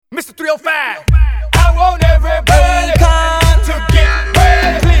real fast. I want everybody to get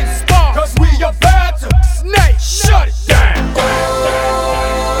ready. Clean spark, cause we about to snake shut it down.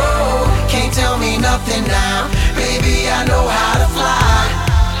 Can't tell me nothing now, baby, I know how to fly.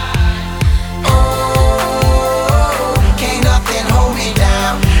 Oh, can't nothing hold me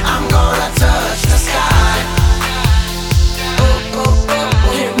down, I'm gonna touch the sky.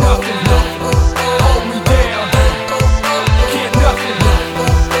 Can't nothing hold me down. Can't nothing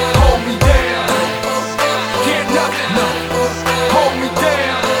hold me down. Can't nothing hold me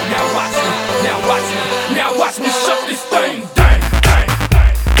down. Now watch me, now watch me, now watch me shut this thing down.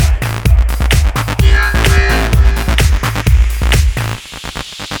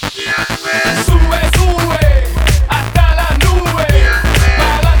 Sube, sube, hasta la nube.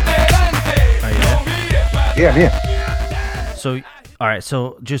 Pa'lante, adelante. No mires pa' Yeah, I'm here. So, all right.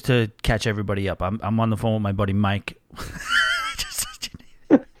 So, just to catch everybody up, I'm on the phone with my buddy Mike.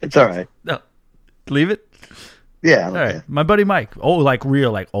 It's all right. No, leave it. Yeah. All right, my buddy Mike. Oh, like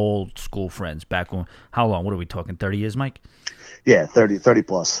real, like old school friends back when. How long? What are we talking? 30 years, Mike? Yeah, 30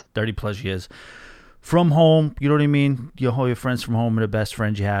 plus. 30 plus years. From home, you know what I mean? Your friends from home are the best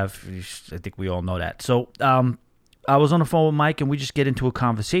friends you have. I think we all know that. So, I was on the phone with Mike, and we just get into a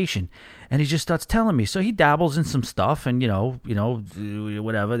conversation, and he just starts telling me. So he dabbles in some stuff, and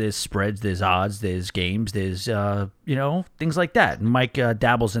whatever. There's spreads, there's odds, there's games, there's things like that. And Mike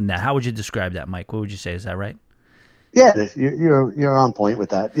dabbles in that. How would you describe that, Mike? What would you say? Is that right? Yeah, you're on point with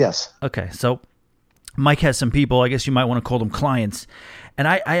that. Yes. Okay, so Mike has some people. I guess you might want to call them clients, and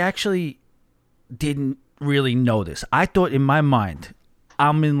I actually didn't really know this. I thought in my mind,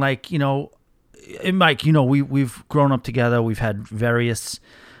 I'm in and Mike, we've grown up together. We've had various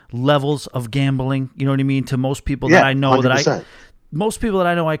levels of gambling. You know what I mean? To most people that I know 100%. Most people that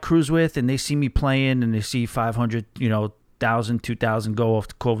I know I cruise with, and they see me playing, and they see 500, 1,000, 2,000 go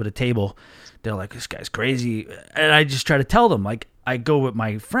over the table. They're like, this guy's crazy. And I just try to tell them, like, I go with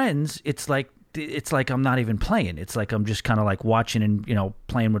my friends. It's like I'm not even playing. It's like I'm just kind of like watching and,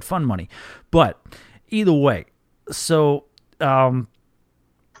 playing with fun money. But either way, so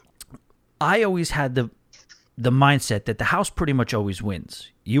I always had the mindset that the house pretty much always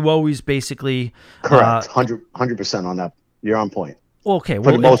wins. You always basically Correct. 100% on that. You're on point. Okay,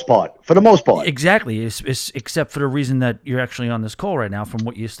 For the most part. Exactly, except for the reason that you're actually on this call right now, from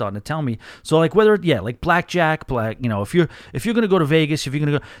what you're starting to tell me. So, like like blackjack, if you're going to go to Vegas, if you're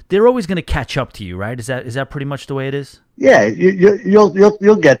going to go, they're always going to catch up to you, right? Is that pretty much the way it is? Yeah,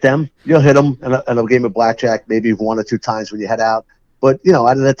 you'll get them. You'll hit them in a game of blackjack, maybe 1 or 2 times when you head out. But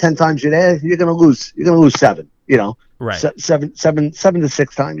out of the 10 times you're there, you're going to lose. You're going to lose 7. Right. 7 to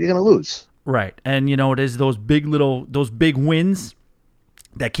 6 times you're going to lose. Right, and it is those big wins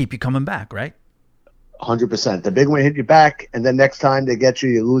that keep you coming back, right? 100%. The big one hit you back, and then next time they get you,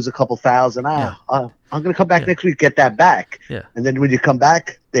 you lose a couple thousand. I'm going to come back next week, get that back. Yeah. And then when you come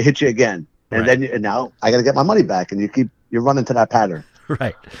back, they hit you again, and then now I got to get my money back, and you're running to that pattern.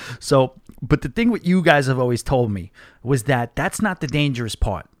 Right. So, but the thing what you guys have always told me was that that's not the dangerous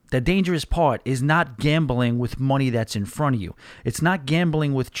part. The dangerous part is not gambling with money that's in front of you. It's not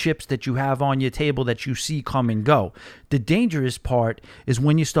gambling with chips that you have on your table that you see come and go. The dangerous part is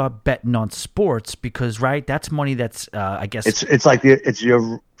when you start betting on sports, because that's money that's I guess it's like it's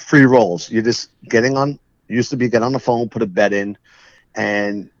your free rolls. You're just getting on. Used to be get on the phone, put a bet in,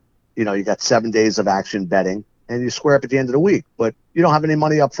 and you got 7 days of action betting, and you square up at the end of the week. But you don't have any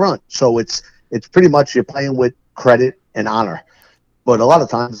money up front, so it's pretty much you're playing with credit and honor. But a lot of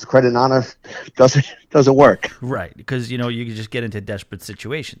times, credit and honor doesn't work. Right, because you can just get into desperate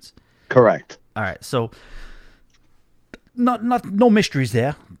situations. Correct. All right, so no mysteries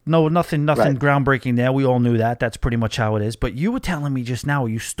there. Nothing groundbreaking there. We all knew that. That's pretty much how it is. But you were telling me just now.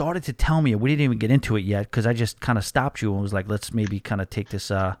 You started to tell me. We didn't even get into it yet because I just kind of stopped you and was like, let's maybe kind of take this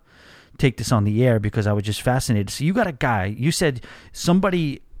on the air because I was just fascinated. So you got a guy. You said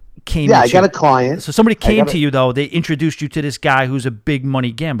somebody came. Yeah, I got a client. So somebody came to you though. They introduced you to this guy who's a big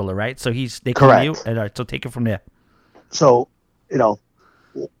money gambler, right? So they came to you. All right, so take it from there. So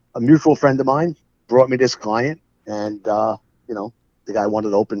a mutual friend of mine brought me this client, and the guy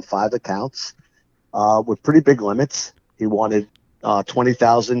wanted to open 5 accounts with pretty big limits. He wanted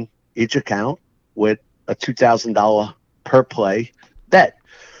 $20,000 each account with a $2,000 per play bet.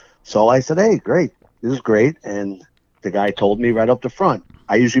 So I said, hey, great, this is great. And the guy told me right up the front,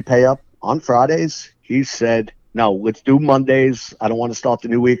 I usually pay up on Fridays. He said, no, let's do Mondays. I don't want to start the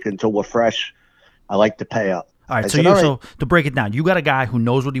new week until we're fresh. I like to pay up. All right, so to break it down, you got a guy who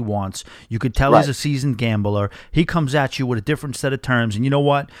knows what he wants. You could tell he's a seasoned gambler. He comes at you with a different set of terms, and you know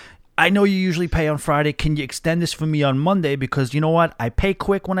what? I know you usually pay on Friday. Can you extend this for me on Monday? Because you know what? I pay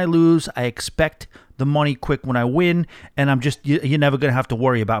quick when I lose. I expect the money quick when I win, and you're never going to have to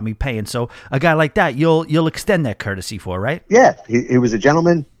worry about me paying. So a guy like that, you'll extend that courtesy for, right? Yeah, he was a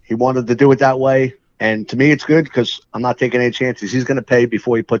gentleman. He wanted to do it that way. And to me, it's good because I'm not taking any chances. He's going to pay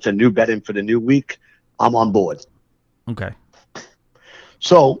before he puts a new bet in for the new week. I'm on board. Okay.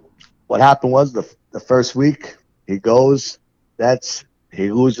 So what happened was the first week he goes, he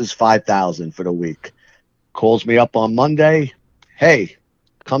loses 5,000 for the week. Calls me up on Monday. Hey,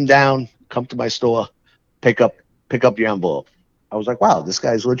 come to my store, pick up your envelope. I was like, wow, this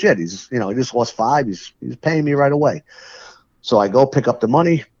guy's legit. He just lost 5. He's paying me right away. So I go pick up the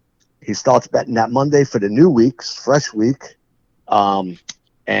money. He starts betting that Monday for the new week's fresh week. And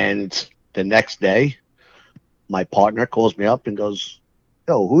the next day, my partner calls me up and goes,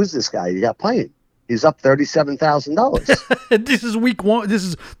 yo, who's this guy you got playing? He's up $37,000. This is week 1. This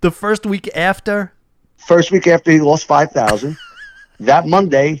is the first week after? First week after he lost 5,000. That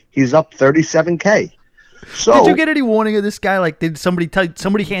Monday, he's up $37K. So did you get any warning of this guy? Like, did somebody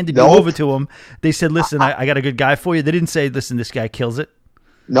handed you Nope. over to him? They said, listen, I got a good guy for you. They didn't say, listen, this guy kills it.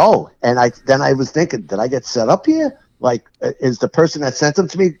 No, and I was thinking, did I get set up here? Like, is the person that sent them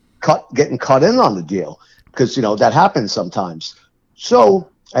to me getting cut in on the deal? Because that happens sometimes. So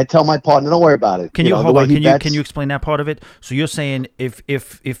I tell my partner, don't worry about it. Can you hold the way on? he bets- Can you explain that part of it? So you're saying if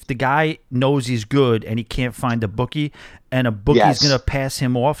the guy knows he's good and he can't find a bookie, and a bookie's Yes. going to pass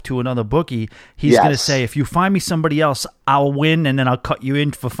him off to another bookie, he's going to Yes. say, if you find me somebody else, I'll win, and then I'll cut you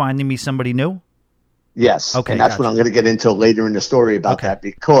in for finding me somebody new? Yes. Okay, And that's what gotcha. I'm going to get into later in the story about Okay. that,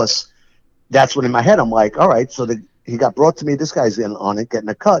 because that's what in my head I'm like, all right, so he got brought to me. This guy's in on it, getting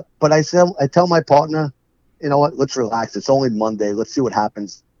a cut. But I tell my partner, you know what? Let's relax. It's only Monday. Let's see what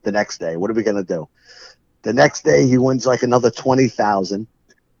happens the next day. What are we going to do? The next day he wins like another 20,000.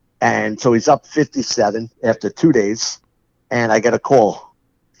 And so he's up 57 after 2 days. And I get a call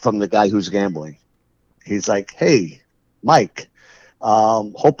from the guy who's gambling. He's like, hey, Mike,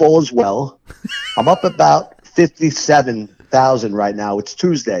 hope all is well. I'm up about 57,000 right now. It's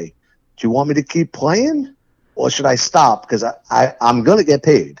Tuesday. Do you want me to keep playing or should I stop? Because I'm going to get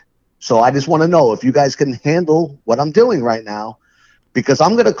paid. So I just want to know if you guys can handle what I'm doing right now, because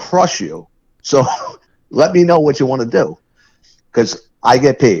I'm going to crush you. So let me know what you want to do, because I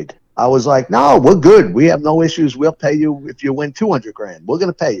get paid. I was like, no, we're good. We have no issues. We'll pay you if you win 200 grand. We're going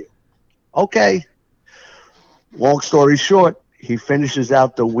to pay you. Okay. Long story short, he finishes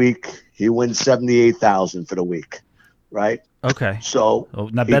out the week. He wins 78,000 for the week. Right. Okay. So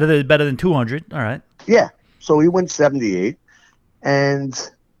Not better than 200. All right. yeah. So he wins 78. And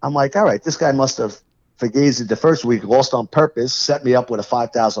I'm like, all right, this guy must have forgazed the first week, lost on purpose, set me up with a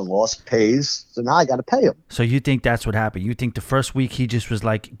 5,000 loss, pays. So now I got to pay him. So you think that's what happened? You think the first week he just was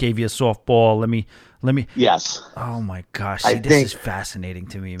like, gave you a softball? Let me. Yes. Oh my gosh! I See, this think- is fascinating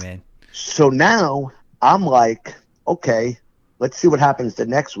to me, man. So now I'm like, okay, let's see what happens the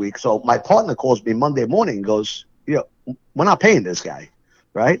next week. So my partner calls me Monday morning and goes, we're not paying this guy,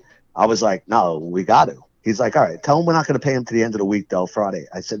 right? I was like, no, we got to. He's like, all right, tell him we're not going to pay him to the end of the week, though, Friday.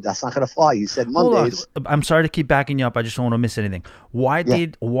 I said, that's not going to fly. He said Hold on. Mondays. I'm sorry to keep backing you up. I just don't want to miss anything.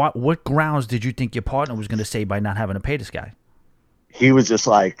 What grounds did you think your partner was going to say by not having to pay this guy? He was just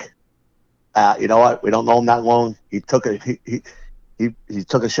like, you know what? We don't know him that long. He took a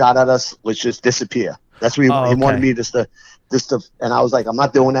shot at us. Let's just disappear. That's what he wanted okay. me just to, and I was like, I'm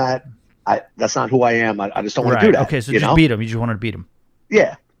not doing that. That's not who I am. I just don't want to do that. Okay, so you just know? beat him. You just wanted to beat him.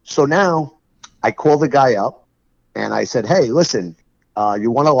 Yeah. So now I call the guy up and I said, hey, listen,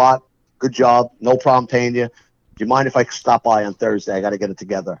 you won a lot. Good job. No problem paying you. Do you mind if I stop by on Thursday? I got to get it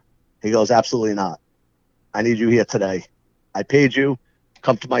together. He goes, absolutely not. I need you here today. I paid you.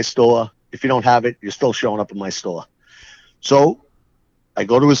 Come to my store. If you don't have it, you're still showing up in my store. So I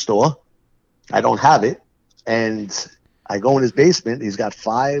go to his store. I don't have it. And I go in his basement. He's got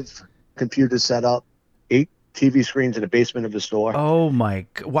 5 computers set up, 8 TV screens in the basement of the store. Oh my!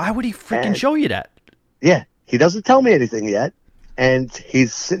 Why would he freaking show you that? Yeah, he doesn't tell me anything yet. And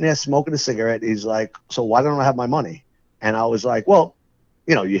he's sitting there smoking a cigarette. He's like, so why don't I have my money? And I was like, well,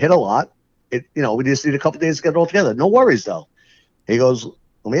 you hit a lot. We just need a couple days to get it all together. No worries, though. He goes,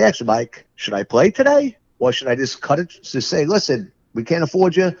 let me ask you, Mike, should I play today? Or should I just cut it to say, listen, we can't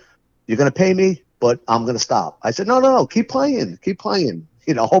afford you. You're going to pay me, but I'm going to stop. I said, no, keep playing. Keep playing.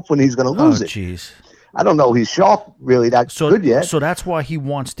 Hoping he's going to lose Oh it. jeez. I don't know. He's sharp really that good yet. So that's why he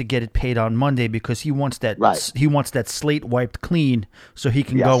wants to get it paid on Monday, because he wants that Right. he wants that slate wiped clean, so he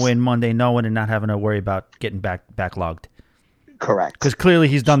can Yes. go in Monday knowing and not having to worry about getting backlogged. Correct. Because clearly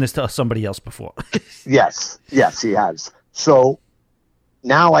he's done this to somebody else before. Yes, he has. So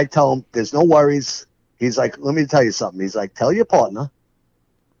now I tell him there's no worries. He's like, let me tell you something. He's like, tell your partner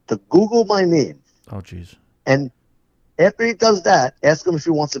to Google my name. Oh, jeez. And after he does that, ask him if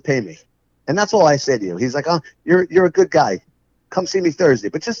he wants to pay me. And that's all I say to you. He's like, oh, you're a good guy. Come see me Thursday.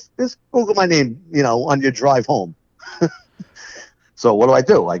 But just Google my name, on your drive home. So what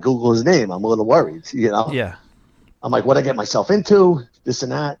do? I Google his name. I'm a little worried, Yeah. I'm like, what I get myself into, this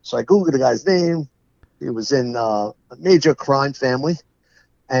and that. So I Googled the guy's name. He was in a major crime family.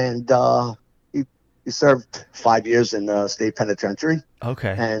 And he served 5 years in the state penitentiary.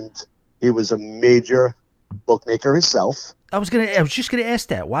 Okay. And he was a major bookmaker himself. I was just gonna ask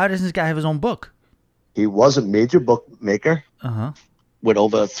that. Why doesn't this guy have his own book? He was a major bookmaker Uh-huh. with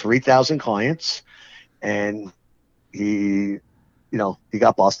over 3,000 clients. And he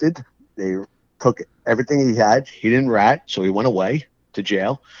got busted. They took everything he had. He didn't rat, so he went away to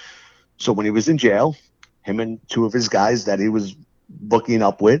jail. So when he was in jail, him and two of his guys that he was booking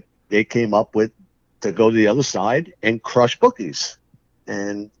up with, they came up with to go to the other side and crush bookies.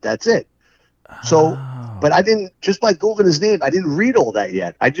 And that's it. So, but I didn't, just by Googling his name, I didn't read all that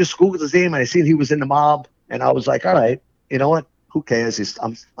yet. I just Googled his name and I seen he was in the mob. And I was like, all right, you know what? Who cares? He's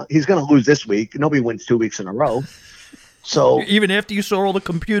going to lose this week. Nobody wins 2 weeks in a row. So Even after you saw all the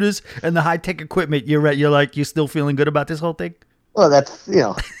computers and the high-tech equipment, you're still feeling good about this whole thing? well, that's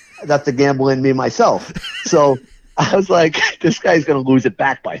the gamble in me myself. So I was like, this guy's going to lose it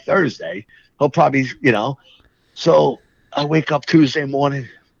back by Thursday. He'll probably, So I wake up Tuesday morning.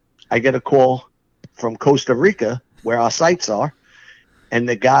 I get a call from Costa Rica, where our sites are. And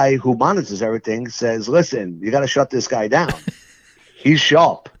the guy who monitors everything says, listen, you got to shut this guy down. He's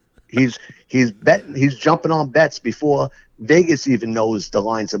sharp. He's betting. He's jumping on bets before Vegas even knows the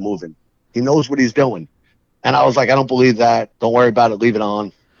lines are moving. He knows what he's doing. And I was like, I don't believe that. Don't worry about it. Leave it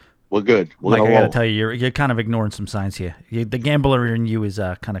on. We're good. We're Like, gonna I gotta roll. tell you, you're kind of ignoring some signs here. The gambler in you is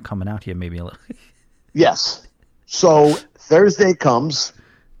kind of coming out here maybe a little. Yes. So Thursday comes,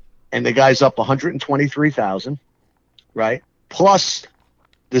 and the guy's up 123,000, right? Plus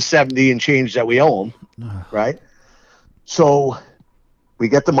the 70 and change that we owe him, right? So we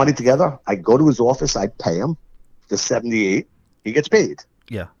get the money together. I go to his office. I pay him the 78. He gets paid.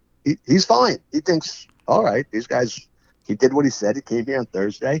 Yeah. He's fine. He thinks, all right, these guys, he did what he said. He came here on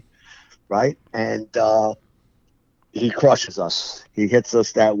Thursday, right? And he crushes us. He hits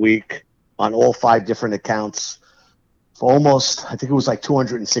us that week on all 5 different accounts for almost, I think it was like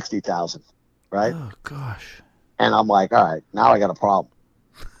 260,000, right? Oh gosh. And I'm like, all right, now I got a problem.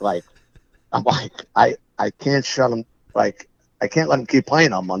 Like, I'm like, I can't shut him. Like, I can't let him keep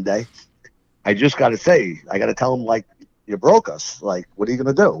playing on Monday. I just got to say, I got to tell him, like, you broke us. Like, what are you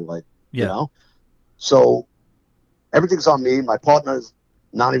going to do? Like, Yeah. So everything's on me. My partner's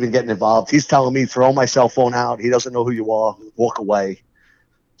not even getting involved. He's telling me, throw my cell phone out. He doesn't know who you are. Walk away.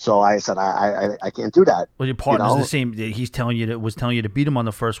 So I said, I can't do that. Well, your partner's You know? the same. He's telling you to beat him on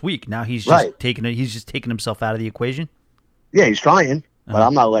the first week. Now he's just Right. He's just taking himself out of the equation. Yeah, he's trying, but Uh-huh.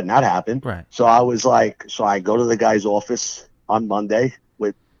 I'm not letting that happen. Right. So I was like, so I go to the guy's office on Monday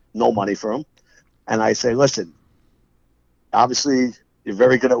with no money for him. And I say, listen, obviously you're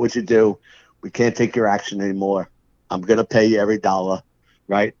very good at what you do. We can't take your action anymore. I'm going to pay you every dollar.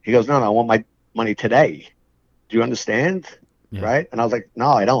 Right. He goes, no, I want my money today. Do you understand? Yeah. Right. And I was like, no,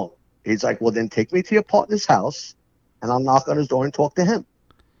 I don't. He's like, well, then take me to your partner's house and I'll knock on his door and talk to him.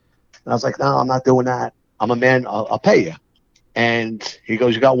 And I was like, no, I'm not doing that. I'm a man. I'll pay you. And he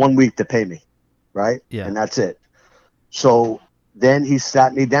goes, you got 1 week to pay me. Right. Yeah. And that's it. So then he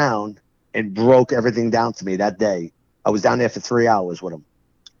sat me down and broke everything down to me that day. I was down there for 3 hours with him.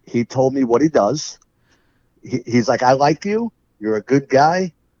 He told me what he does. He's like, I like you. You're a good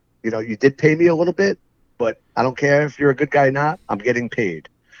guy. You did pay me a little bit, but I don't care if you're a good guy or not. I'm getting paid.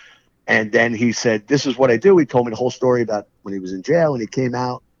 And then he said, this is what I do. He told me the whole story about when he was in jail and he came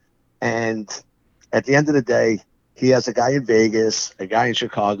out. And at the end of the day, he has a guy in Vegas, a guy in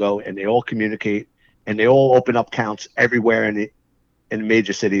Chicago, and they all communicate and they all open up counts everywhere in the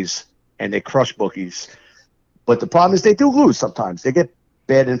major cities and they crush bookies. But the problem is they do lose sometimes. They get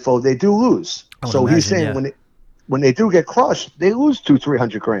bad info. They do lose. I would So he's imagine, saying yeah. when they do get crushed, they lose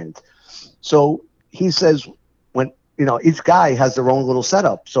 200-300 grand. So he says when each guy has their own little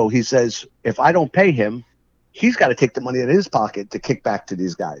setup. So he says if I don't pay him, he's got to take the money out of his pocket to kick back to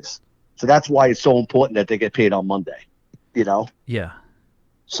these guys. So that's why it's so important that they get paid on Monday. Yeah.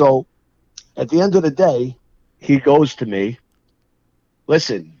 So at the end of the day, he goes to me,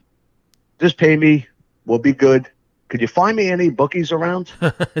 listen, just pay me. We'll be good. Could you find me any bookies around?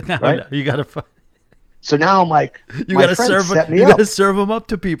 Now, Right? you gotta So now I'm like, you my gotta friend serve set me you up. gotta serve them up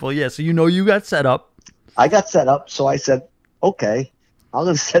to people. Yeah. So you got set up. I got set up. So I said, okay.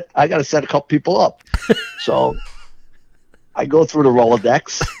 I got to set a couple people up. So I go through the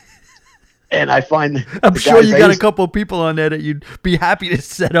Rolodex, and I find I'm the sure guys you I got a used- couple of people on there that you'd be happy to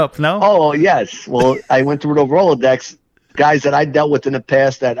set up. No. Oh yes. Well, I went through the Rolodex, guys that I dealt with in the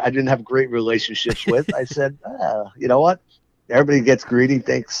past that I didn't have great relationships with. I said, you know what? Everybody gets greedy,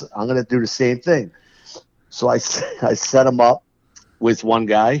 thinks I'm going to do the same thing. So I set him up with one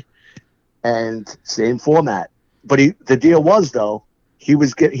guy, and same format. But the deal was though,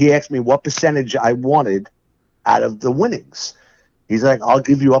 he asked me what percentage I wanted out of the winnings. He's like, I'll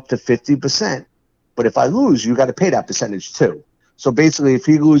give you up to 50%, but if I lose, you got to pay that percentage too. So basically, if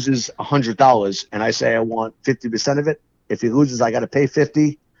he loses $100 and I say I want 50% of it, if he loses, I got to pay 50.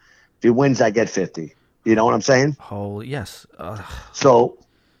 If he wins, I get 50. You know what I'm saying? Oh yes. So,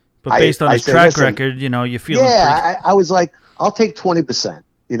 But based on I his say, track listen, record, you feel pretty. yeah, I was like, I'll take 20%.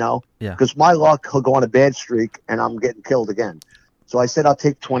 Yeah. Because my luck, he'll go on a bad streak and I'm getting killed again. So I said, I'll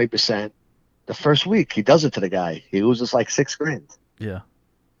take 20%. The first week, he does it to the guy. He loses like $6,000. Yeah.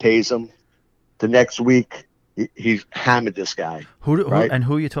 Pays him. The next week, he's hammered this guy. Who Right. and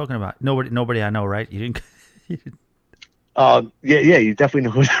who are you talking about? Nobody I know, right? You didn't. Yeah, you definitely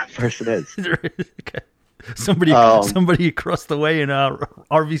know who that person is. Okay. Somebody across the way in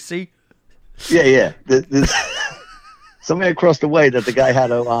RVC. Yeah. There's somebody across the way that the guy had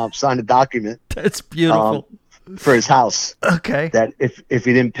to sign a document That's beautiful. for his house Okay. that if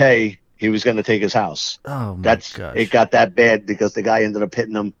he didn't pay, he was going to take his house. Oh my gosh. It got that bad because the guy ended up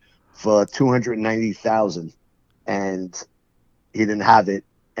hitting him for $290,000, and he didn't have it,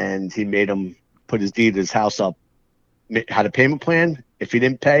 and he made him put his deed, his house up, had a payment plan. If he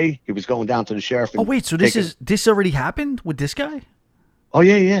didn't pay, he was going down to the sheriff. And Oh wait, so this already happened with this guy? Oh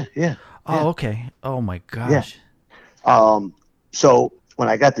yeah. Oh okay. Oh my gosh. So when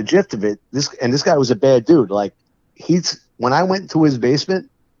I got the gist of it, this guy was a bad dude. Like when I went to his basement,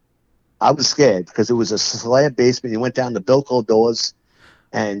 I was scared because it was a slab basement. He went down the Bilko doors,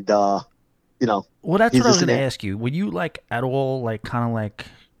 and Well, that's he's what I was just going to an- ask you. Were you like at all like kind of like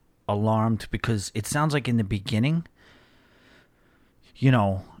alarmed because it sounds like in the beginning,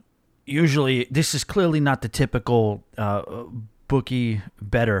 usually this is clearly not the typical bookie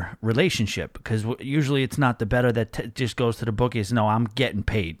bettor relationship because usually it's not the bettor that just goes to the bookie. It's no, I'm getting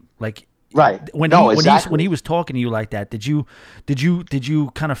paid. Like right. when he was talking to you like that, did you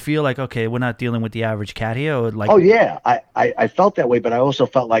kind of feel like, okay, we're not dealing with the average cat here, or like? Oh yeah, I felt that way, but I also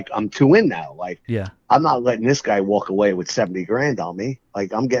felt like I'm too in now. Like Yeah. I'm not letting this guy walk away with $70,000 on me.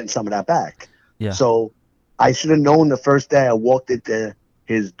 Like I'm getting some of that back. Yeah. So I should have known the first day I walked into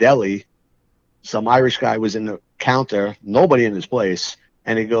his deli. Some Irish guy was in the counter, nobody in his place,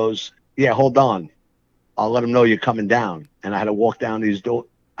 and he goes, "Yeah, hold on, I'll let him know you're coming down." And I had to walk down these doors.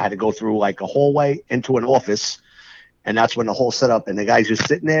 I had to go through like a hallway into an office, and that's when the whole setup. And the guy's just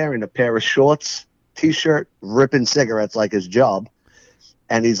sitting there in a pair of shorts, t-shirt, ripping cigarettes like his job.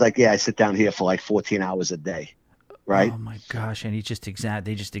 And he's like, "Yeah, I sit down here for like 14 hours a day, right?" Oh my gosh! And they just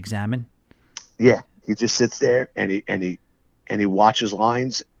examine. Yeah, he just sits there and he watches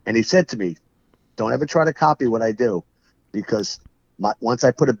lines. And he said to me, "Don't ever try to copy what I do, because once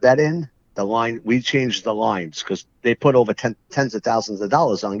I put a bet in, the line, we changed the lines because they put over tens of thousands of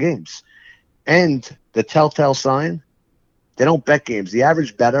dollars on games. And the telltale sign, they don't bet games. The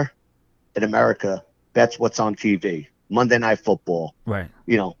average bettor in America bets what's on TV, Monday Night Football, Right.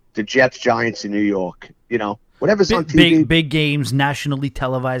 The Jets, Giants in New York, whatever's on TV. Big games, nationally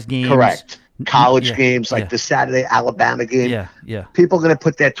televised games. Correct. College Yeah, games like yeah. the Saturday Alabama game. Yeah. People are going to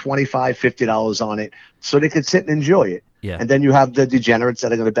put their $25, $50 on it so they can sit and enjoy it. Yeah. And then you have the degenerates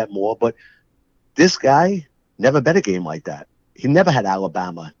that are going to bet more. But this guy never bet a game like that. He never had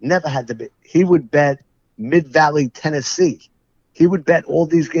Alabama. Never had to bet. He would bet Mid-Valley, Tennessee. He would bet all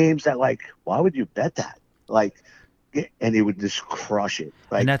these games that, like, why would you bet that? Like, and he would just crush it.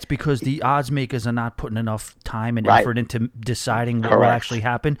 Like, And that's because the odds makers are not putting enough time and Right. effort into deciding what will Correct. actually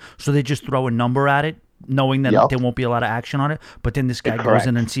happen. So they just throw a number at it, knowing that Yep. there won't be a lot of action on it. But then this guy goes Correct.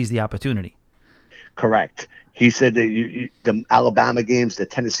 in and sees the opportunity. correct. He said that the Alabama games, the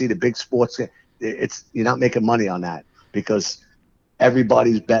Tennessee, the big sports, you're not making money on that because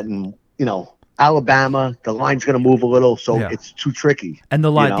everybody's betting, Alabama, the line's going to move a little, so Yeah. it's too tricky. And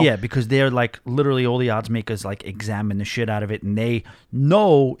the line, you know? yeah, because they're like literally all the odds makers like examine the shit out of it, and they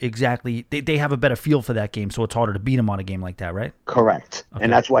know exactly they have a better feel for that game, so it's harder to beat them on a game like that, right? Correct. Okay.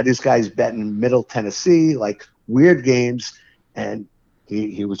 And that's why this guy's betting Middle Tennessee, like weird games, and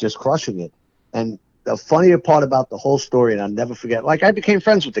he was just crushing it. And the funnier part about the whole story, and I'll never forget, like I became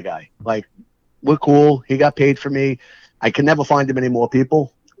friends with the guy. Like, we're cool. He got paid for me. I can never find him any more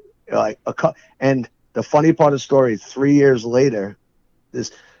people. And the funny part of the story, 3 years later,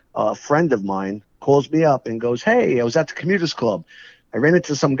 this friend of mine calls me up and goes, "Hey, I was at the Commuters Club. I ran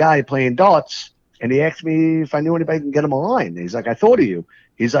into some guy playing darts, and he asked me if I knew anybody can get him a line." And he's like, "I thought of you."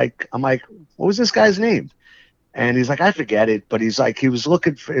 He's like, I'm like, "What was this guy's name?" And he's like, "I forget it," but he's like, he was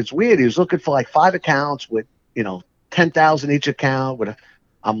looking for. It's weird. He was looking for like 5 accounts with 10,000 each account.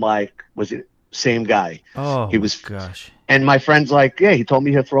 I'm like, was it same guy? Oh, he was. gosh. And my friend's like, "Yeah, he told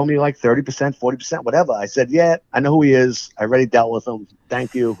me he'll throw me like 30%, 40%, whatever." I said, "Yeah, I know who he is. I already dealt with him.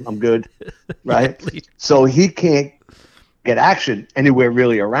 Thank you. I'm good." Right? So he can't get action anywhere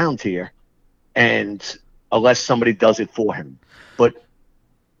really around here, and unless somebody does it for him. But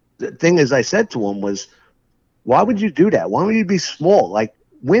the thing is, I said to him was, why would you do that? Why would you be small? Like,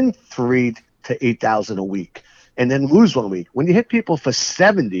 win 3 to 8,000 a week and then lose 1 week. When you hit people for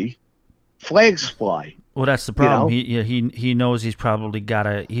 70, flags fly. Well, that's the problem. He knows he's only got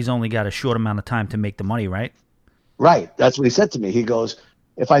a short amount of time to make the money, right? Right. That's what he said to me. He goes,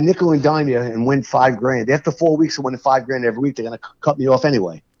 "If I nickel and dime you and win $5,000, after 4 weeks of winning $5,000 every week, they're going to cut me off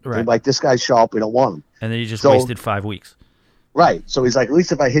anyway." Right. And like, this guy's sharp. We don't want him. And then you just wasted 5 weeks. Right. So he's like, at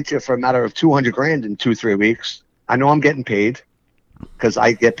least if I hit you for a matter of $200,000 in 2-3 weeks, I know I'm getting paid because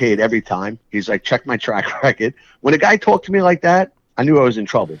I get paid every time. He's like, check my track record. When a guy talked to me like that, I knew I was in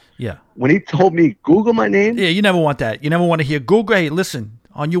trouble. Yeah. When he told me, Google my name. Yeah, you never want that. You never want to hear Google. Hey, listen,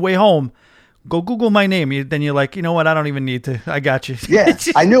 on your way home, go Google my name. Then you're like, you know what? I don't even need to. I got you. Yeah,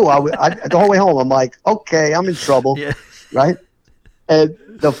 I knew. The whole way home, I'm like, okay, I'm in trouble. Yeah. Right? And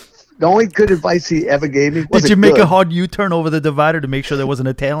the only good advice he ever gave me was Did you make a hard U-turn over the divider to make sure there wasn't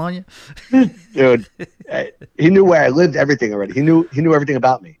a tail on you? Dude, he knew where I lived, everything already. He knew everything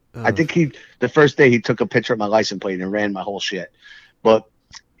about me. I think the first day he took a picture of my license plate and ran my whole shit. But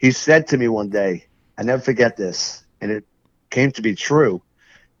he said to me one day, I never forget this, and it came to be true.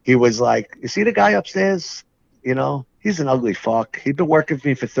 He was like, "You see the guy upstairs? He's an ugly fuck. He'd been working for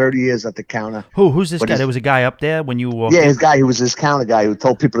me for 30 years at the counter." Who's this guy? There was a guy up there when you walked Yeah, in? his guy. He was this counter guy who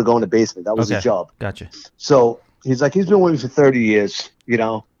told people to go in the basement. That was his job. Gotcha. So he's like, he's been with me for 30 years.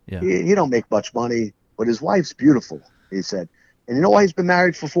 Yeah. He don't make much money, but his wife's beautiful, he said. And you know why he's been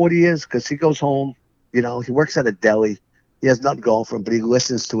married for 40 years? Because he goes home, he works at a deli. He has nothing going for him, but he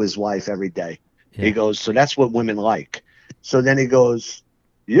listens to his wife every day. Yeah. He goes, so that's what women like. So then he goes,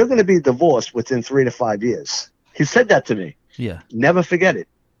 "You're going to be divorced within 3 to 5 years." He said that to me. Yeah. Never forget it.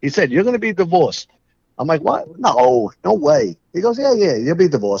 He said, "You're going to be divorced." I'm like, "What? No way." He goes, Yeah, you'll be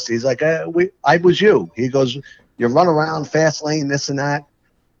divorced." He's like, I was you. He goes, "You run around fast lane, this and that.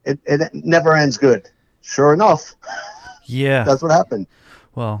 It never ends good." Sure enough. Yeah. That's what happened.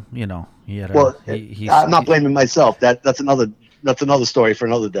 Well, he had I'm not blaming myself. That's another story for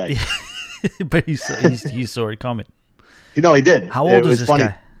another day. but he saw it coming. He did. How old is this funny.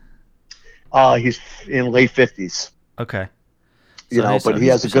 guy? He's in late 50s. Okay. But he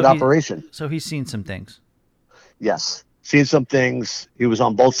has a good operation. So he's seen some things. Yes, seen some things. He was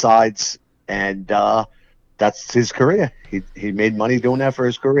on both sides, and that's his career. He made money doing that for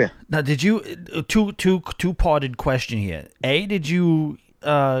his career. Now, did you two-parted question here? A, did you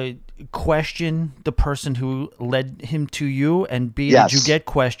question the person who led him to you, and B, yes. Did you get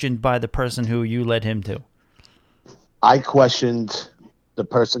questioned by the person who you led him to? I questioned the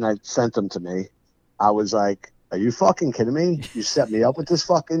person that sent him to me. I was like, "Are you fucking kidding me? You set me up with this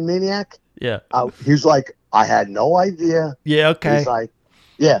fucking maniac?" Yeah. He's like, "I had no idea." Yeah. Okay. He's like,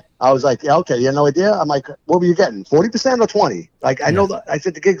 "Yeah." I was like, "Yeah, okay. You had no idea?" I'm like, "What were you getting? 40% or 20?" Like, I know that. I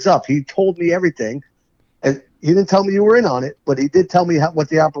said the gig's up. He told me everything, and he didn't tell me you were in on it, but he did tell me what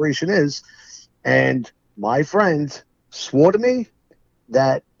the operation is. And my friend swore to me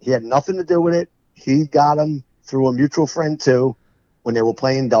that he had nothing to do with it. He got him through a mutual friend too, when they were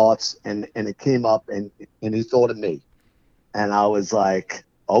playing darts, and it came up, and he thought of me. And I was like,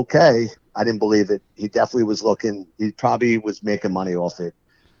 okay. I didn't believe it. He definitely was looking. He probably was making money off it,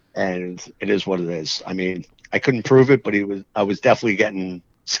 and it is what it is. I mean, I couldn't prove it, but I was definitely getting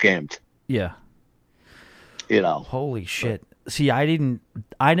scammed. Yeah. Holy shit. See, I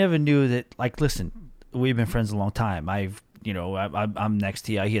never knew that. Like, listen, we've been friends a long time. I'm next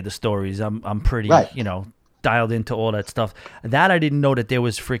to you. I hear the stories. I'm pretty, right. Dialed into all that stuff. That I didn't know that there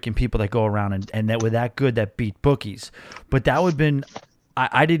was freaking people that go around and that were that good that beat bookies. But that would have been,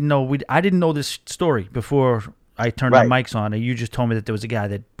 I didn't know. I didn't know this story before I turned right. the mics on. And you just told me that there was a guy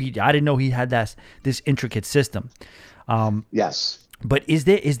that beat. I didn't know he had this intricate system. Yes. But is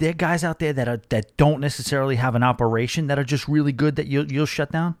there guys out there that don't necessarily have an operation that are just really good that you'll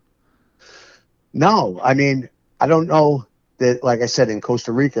shut down? No, I mean, I don't know that. Like I said, in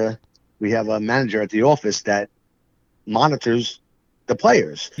Costa Rica, we have a manager at the office that monitors the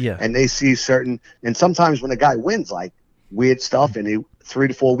players. Yeah. And they see certain, and sometimes when a guy wins, like weird stuff, and 3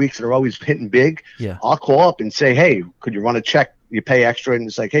 to 4 weeks in a row he's hitting big, Yeah. I'll call up and say, hey, could you run a check? You pay extra, and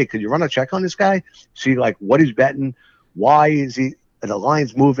it's like, hey, could you run a check on this guy? See, like, what he's betting, why is he, the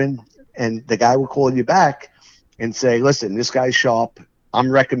line's moving, and the guy will call you back and say, listen, this guy's sharp.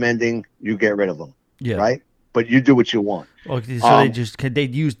 I'm recommending you get rid of him, Yeah. right? But you do what you want. Okay, so they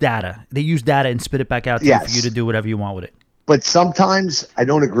use data. They use data and spit it back out to you for Yes. you to do whatever you want with it. But sometimes I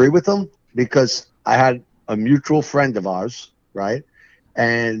don't agree with them because I had a mutual friend of ours, right?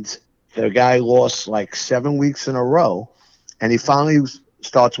 And the guy lost like 7 weeks in a row, and he finally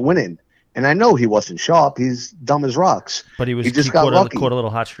starts winning. And I know he wasn't sharp. He's dumb as rocks. But he just got lucky. caught a little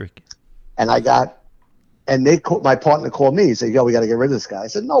hot streak. And my partner called me. He said, yo, we got to get rid of this guy. I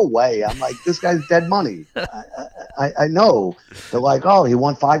said, no way. I'm like, this guy's dead money. I know. They're like, oh, he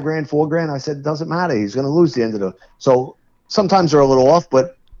won $5,000, $4,000. I said, it doesn't matter. He's going to lose the end of the. So sometimes they're a little off,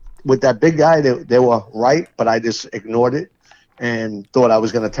 but with that big guy, they were right, but I just ignored it and thought I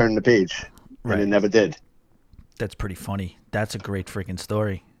was going to turn the page. Right. And it never did. That's pretty funny. That's a great freaking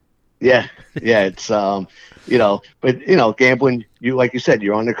story. Yeah. Yeah. It's, but gambling, like you said,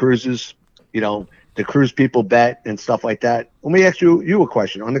 you're on the cruises, the cruise people bet and stuff like that. Let me ask you a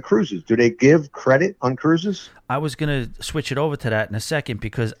question. On the cruises, do they give credit on cruises? I was going to switch it over to that in a second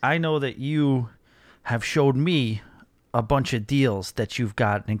because I know that you have showed me a bunch of deals that you've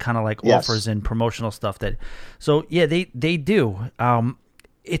got and kind of like Yes. offers and promotional stuff that. So yeah, they do.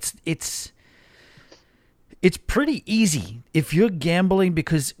 It's pretty easy if you're gambling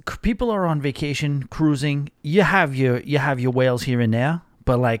because people are on vacation cruising. You have your whales here and there,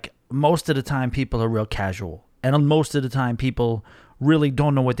 but like most of the time people are real casual, and most of the time people really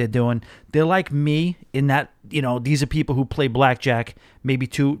don't know what they're doing. They're like me in that these are people who play blackjack maybe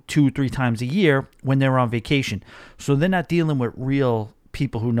 2-3 times a year when they're on vacation, so they're not dealing with real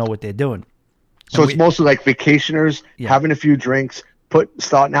people who know what they're doing. So it's mostly like vacationers Yeah. having a few drinks,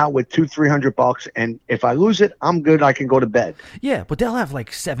 starting out with $200-$300, and if I lose it, I'm good. I can go to bed. Yeah, but they'll have like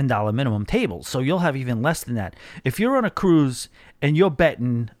 $7 minimum tables, so you'll have even less than that. If you're on a cruise and you're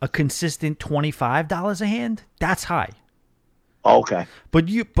betting a consistent $25 a hand, that's high. Okay. But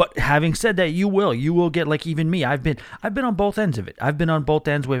having said that, you will get like even me. I've been on both ends of it. I've been on both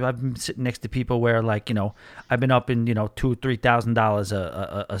ends where I've been sitting next to people where like I've been up in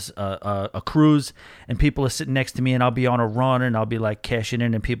 $2,000-$3,000 a cruise, and people are sitting next to me, and I'll be on a run and I'll be like cashing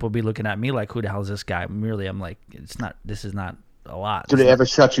in, and people will be looking at me like, who the hell is this guy? I'm like, this is not a lot. Do they ever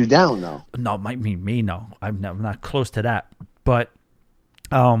shut you down though? No, might mean me. No, I'm not close to that. But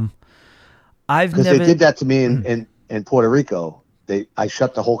I've Because never they did that to me in Puerto Rico. I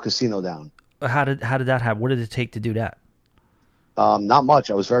shut the whole casino down. How did that happen? What did it take to do that? Not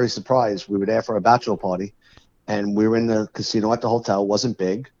much. I was very surprised. We were there for a bachelor party, and we were in the casino at the hotel. It wasn't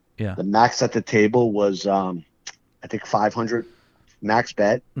big. Yeah. The max at the table was, I think, 500 max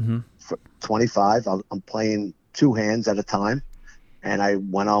bet. For 25. I'm playing 2 hands at a time, and I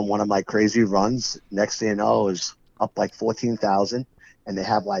went on one of my crazy runs. Next thing you know, it was up like 14,000, and they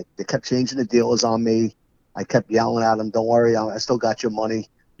kept changing the dealers on me. I kept yelling at them, "Don't worry, I still got your money."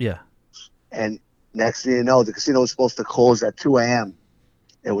 Yeah. And next thing you know, the casino was supposed to close at 2 a.m.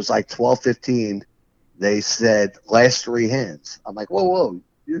 It was like 12:15. They said last 3 hands. I'm like, whoa,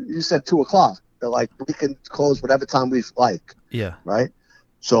 you said 2 o'clock. They're like, we can close whatever time we like, Yeah. right?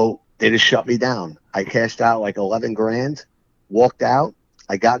 So they just shut me down. I cashed out like $11,000, walked out.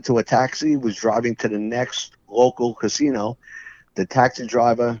 I got into a taxi, was driving to the next local casino. The taxi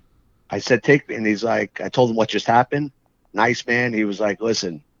driver, I said, take me. And he's like, I told him what just happened. Nice man. He was like,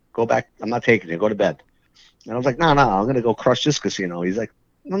 listen, go back. I'm not taking you. Go to bed. And I was like, no, I'm going to go crush this casino. He's like,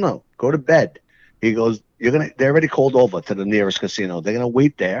 no, go to bed. He goes, they're already called over to the nearest casino. They're going to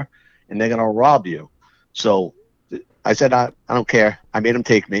wait there and they're going to rob you. So I said, I don't care. I made him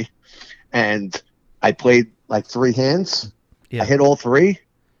take me. And I played like 3 hands. Yeah. I hit all 3.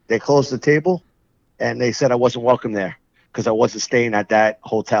 They closed the table and they said I wasn't welcome there because I wasn't staying at that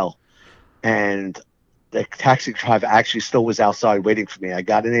hotel. And the taxi driver actually still was outside waiting for me. I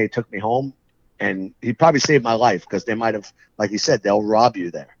got in there, he took me home, and he probably saved my life because they might have, like you said, they'll rob you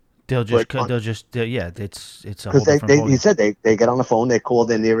there. It's a whole Because different ballgame. he said they get on the phone, they call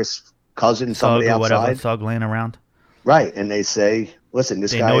their nearest cousin, somebody Thug or whatever, outside, thug laying around. right? And they say, listen,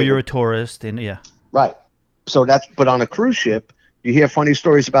 this They guy, know you're a tourist, and yeah. right? So but on a cruise ship, you hear funny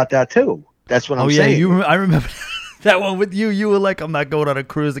stories about that too. That's what I'm saying. I remember that one with you. You were like, I'm not going on a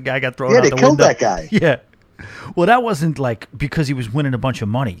cruise. The guy got thrown Yeah, out they the killed window. that guy. Yeah. Well, that wasn't like because he was winning a bunch of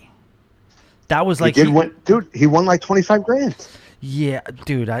money. That was like he won like $25,000. Yeah,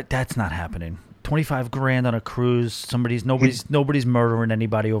 dude, that's not happening. $25,000 on a cruise. Nobody's murdering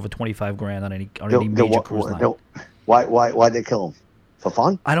anybody over $25,000 on any major cruise line. Why they kill him? for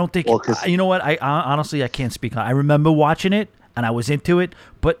fun? I don't think. Well, 'cause- You know what? I honestly I can't speak on. I remember watching it and I was into it,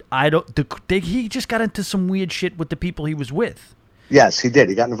 but I don't. He just got into some weird shit with the people he was with. Yes, he did.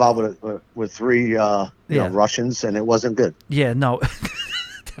 He got involved with three you know, Yeah. Russians, and it wasn't good. Yeah, no,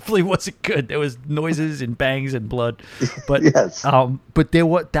 definitely wasn't good. There was noises and bangs and blood, but Yes. but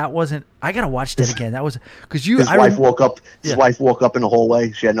that wasn't. I gotta watch that again. That was because His wife woke up. His Yeah. wife woke up in the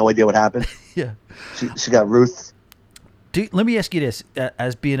hallway. She had no idea what happened. Yeah. She got Ruth. Let me ask you this: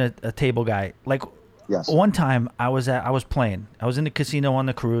 as being a table guy, like Yes. one time I was playing. I was in the casino on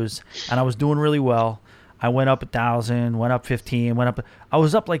the cruise, and I was doing really well. I went up 1,000, went up 15, went up. I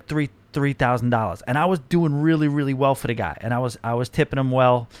was up like $3,000, and I was doing really, really well for the guy, and I was tipping him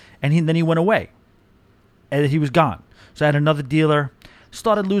well, and then he went away, and he was gone. So I had another dealer,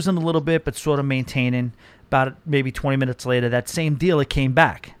 started losing a little bit, but sort of maintaining. About maybe 20 minutes later, that same dealer came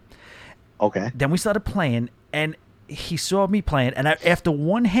back. Okay. Then we started playing, and he saw me playing, and after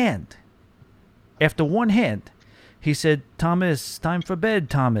one hand, he said, "Thomas, time for bed,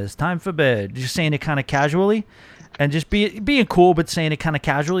 Thomas, time for bed." Just saying it kind of casually, and just being cool, but saying it kind of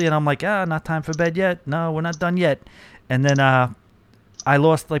casually. And I'm like, not time for bed yet. No, we're not done yet. And then I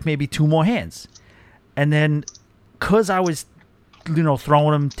lost like maybe 2 more hands. And then because I was,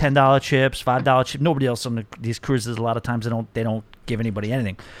 throwing them $10 chips, $5 chips. Nobody else on these cruises, a lot of times they don't give anybody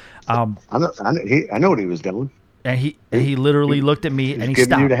anything. I know what he was doing. And he literally looked at me and he giving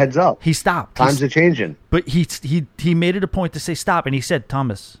stopped. you the heads up. He stopped. Times are changing. But he made it a point to say stop, and he said,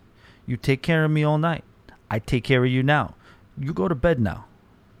 "Thomas, you take care of me all night. I take care of you now. You go to bed now."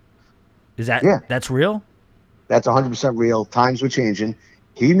 Is that that's real? That's 100% real. Times were changing.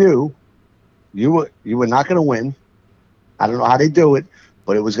 He knew you were not going to win. I don't know how they do it,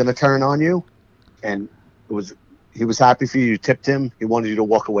 but it was going to turn on you, and he was happy for you. You tipped him. He wanted you to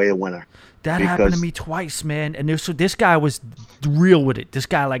walk away a winner. That happened to me twice, man. And this guy was real with it. This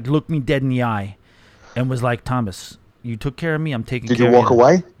guy like looked me dead in the eye, and was like, "Thomas, you took care of me. I'm taking care of you." Did you walk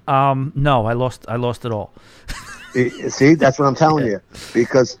away? No, I lost it all. See, that's what I'm telling you.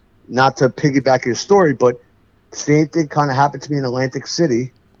 Because not to piggyback your story, but same thing kind of happened to me in Atlantic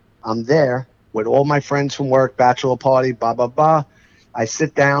City. I'm there with all my friends from work, bachelor party, blah, blah, blah. I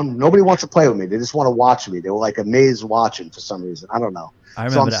sit down. Nobody wants to play with me. They just want to watch me. They were like amazed watching for some reason. I don't know. I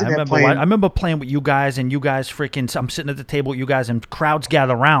remember that. I remember playing with you guys, and you guys freaking. I'm sitting at the table with you guys, and crowds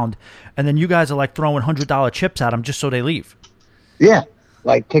gather around, and then you guys are like throwing $100 chips at them just so they leave. Yeah,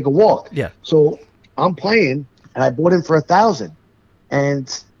 like take a walk. Yeah. So I'm playing, and I bought him for 1,000.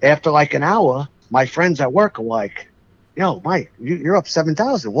 And after like an hour, my friends at work are like, "Yo, Mike, you're up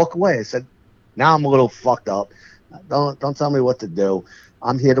 7,000. Walk away." I said, "Now I'm a little fucked up. Don't tell me what to do.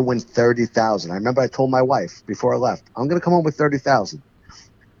 I'm here to win 30,000. I remember I told my wife before I left, I'm going to come home with 30,000.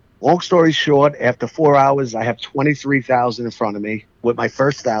 Long story short, after 4 hours, I have 23,000 in front of me with my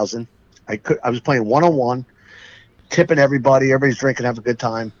first 1,000. I was playing 1-on-1, tipping everybody. Everybody's drinking, having a good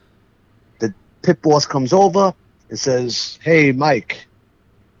time. The pit boss comes over and says, "Hey, Mike,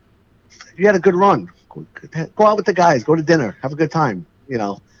 you had a good run. Go out with the guys. Go to dinner. Have a good time."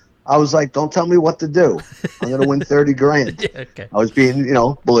 I was like, "Don't tell me what to do. I'm going to win 30 grand. Yeah, okay. I was being,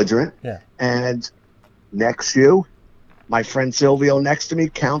 belligerent. Yeah. And next you, my friend Silvio next to me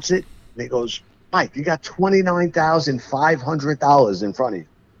counts it, and he goes, "Mike, you got $29,500 in front of you."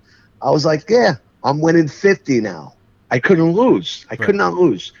 I was like, "Yeah, I'm winning 50 now." I couldn't lose. I could not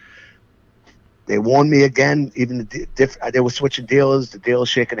lose. They warned me again. Even they were switching dealers. The dealer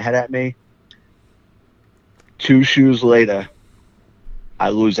shaking the head at me. 2 shoes later, I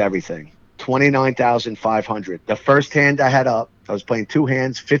lose everything. 29,500. The first hand I had up, I was playing 2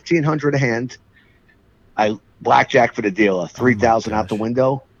 hands, 1,500 a hand. I blackjack for the dealer, 3,000 out the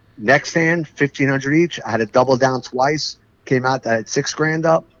window. Next hand, 1,500 each. I had to double down twice. Came out, I had 6 grand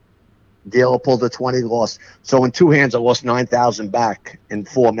up. Dealer pulled a 20, lost. So in 2 hands, I lost 9,000 back in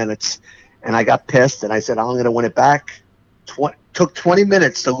 4 minutes. And I got pissed, and I said, "I'm going to win it back." Took 20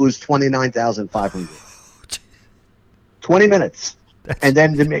 minutes to lose 29,500. 20 minutes. And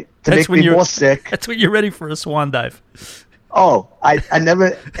then to make me more sick. That's when you're ready for a swan dive. Oh, I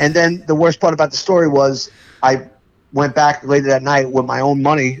never. And then the worst part about the story was I went back later that night with my own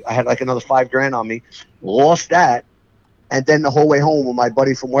money. I had like another 5 grand on me, lost that. And then the whole way home, when my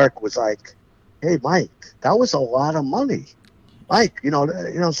buddy from work was like, "Hey, Mike, that was a lot of money. Mike,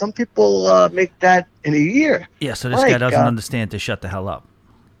 some people make that in a year." Yeah, so this guy doesn't understand to shut the hell up.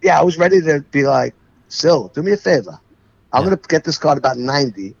 Yeah, I was ready to be like, "Sil, do me a favor. I'm going to get this card about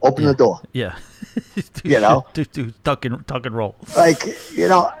 90. Open the door." Yeah. Do tuck and roll. Like,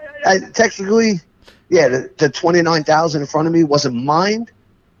 technically, yeah, the 29,000 in front of me wasn't mine,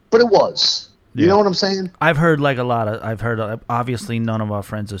 but it was. You know what I'm saying? I've heard obviously none of our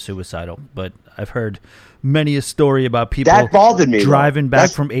friends are suicidal, but I've heard many a story about people That bothered me, though. driving back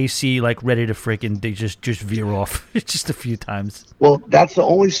That's- from AC like ready to freaking they just veer off just a few times. Well, that's the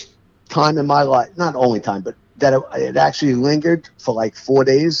only time in my life, not only time, but that it actually lingered for like 4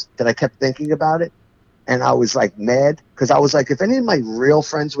 days that I kept thinking about it. And I was like mad because I was like, if any of my real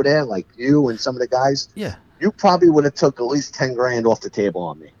friends were there, like you and some of the guys, Yeah. you probably would have took at least 10 grand off the table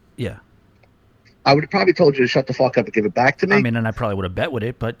on me. Yeah. I would have probably told you to shut the fuck up and give it back to me. I mean, and I probably would have bet with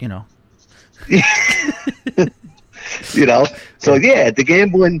it, but you know. You know? So yeah, the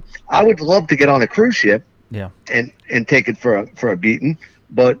gambling, I would love to get on a cruise ship Yeah. and take it for a beating,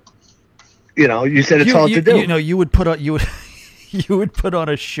 but you know, you said it's hard to do. You know, you would put on you would put on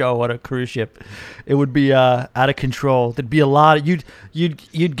a show on a cruise ship. It would be out of control. There'd be a lot of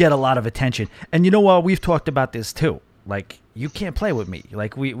you'd get a lot of attention. And you know what? We've talked about this too. Like you can't play with me.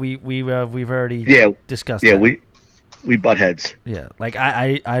 Like we've already discussed. Yeah, that. we butt heads. Yeah. Like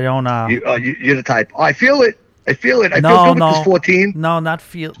I don't. You're the type. Oh, I feel it. I feel good No, with this 14. No, not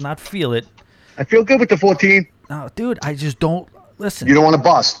feel it. I feel good with the 14. No, dude, I just don't listen. You don't want to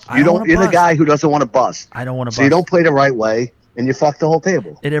bust. I don't wanna You're the bust. guy who doesn't want to bust. I don't want to. So you don't play the right way, and you fuck the whole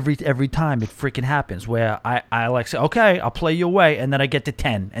table. It every time it freaking happens where I like say, okay, I'll play your way, and then I get to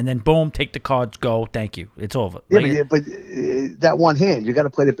 10, and then boom, take the cards, go, thank you, it's over. Yeah, Right? but that one hand, you got to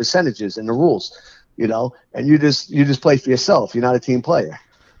play the percentages and the rules, you know. And you just play for yourself. You're not a team player.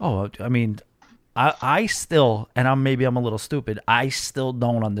 Oh, I mean, I still, and I'm a little stupid. I still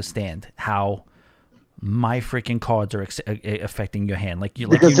don't understand how my freaking cards are affecting your hand. Like you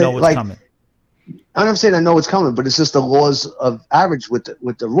know it's coming. I'm saying I know it's coming, but it's just the laws of average with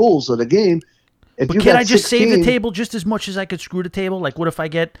the rules of the game. If But you can't got I just 16, save the table just as much as I could screw the table? Like, what if I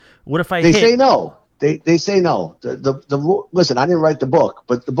They hit? say no. They say no. Listen, I didn't write the book,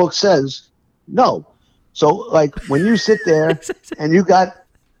 but the book says no. So like when you sit there and you got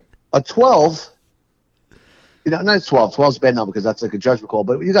a 12, you know, not 12. 12's a bad number because that's like a judgment call.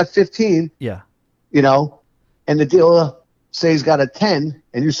 But you got 15, Yeah. you know, and the dealer says he's got a 10,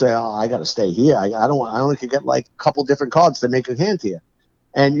 and you say, "Oh, I got to stay here. I only can get like a couple different cards to make a hand here,"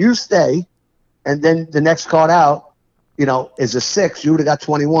 and you stay, and then the next card out, you know, is a 6. You would have got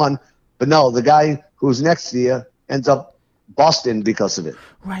 21, but no, the guy who's next to you ends up busting because of it.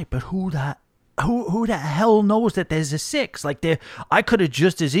 Right, but who the hell knows that there's a 6? Like I could have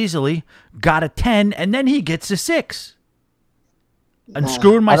just as easily got a 10 and then he gets a 6. And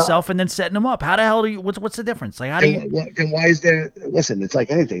screwing myself and then setting him up. How the hell do you what's the difference? Like how do you Then why is there? Listen, it's like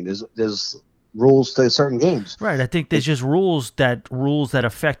anything. There's rules to certain games. Right, I think there's just rules that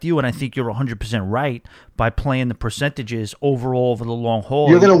affect you, and I think you're 100% right by playing the percentages overall over the long haul.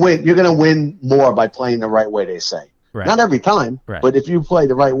 You're gonna win. You're gonna win more by playing the right way. They say. Right. Not every time, Right. but if you play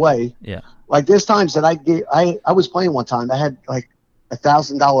the right way, Yeah. like there's times that I was playing one time. I had like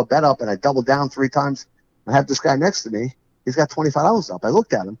 $1,000 bet up, and I doubled down 3 times. I have this guy next to me. He's got $25 up. I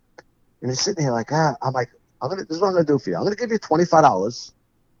looked at him, and he's sitting here like, I'm like, this is what I'm gonna do for you. I'm gonna give you $25,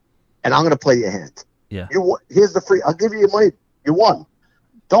 and I'm gonna play your hand. Yeah. Here's the free. I'll give you your money. You won.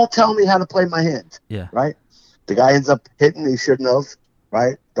 Don't tell me how to play my hand. Yeah. Right. The guy ends up hitting. He shouldn't have.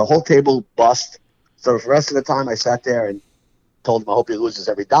 Right. The whole table bust. So for the rest of the time, I sat there and told him, I hope he loses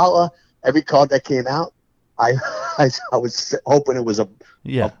every dollar, every card that came out. I was hoping it was a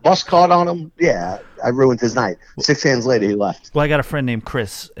bust card on him. Yeah, I ruined his night. 6 hands later, he left. Well, I got a friend named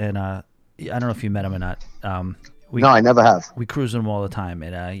Chris, and I don't know if you met him or not. No, I never have. We cruise with him all the time,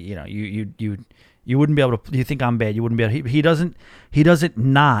 and you know, you wouldn't be able to. You think I'm bad? You wouldn't be able. He doesn't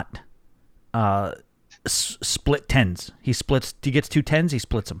not split 10s. He splits. He gets 2 10s. He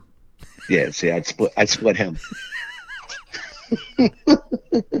splits them. Yeah, see, I'd split him.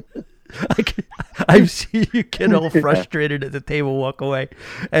 I see you get all frustrated at the table, walk away.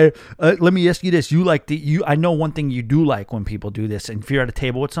 And let me ask you this: I know one thing you do like when people do this, and if you're at a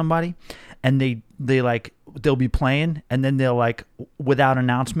table with somebody, and they'll be playing, and then they'll like without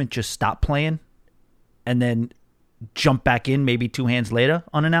announcement just stop playing, and then jump back in maybe 2 hands later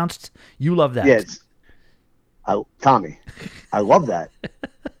unannounced. You love that? Yes, Tommy, I love that.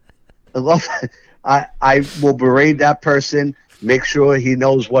 I love that. I will berate that person. Make sure he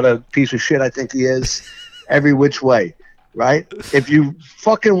knows what a piece of shit I think he is, every which way, right? If you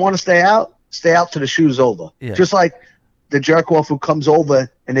fucking want to stay out till the show's over. Yeah. Just like the jerk off who comes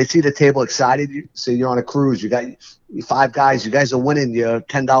over and they see the table excited. So you're on a cruise. You got 5 guys. You guys are winning your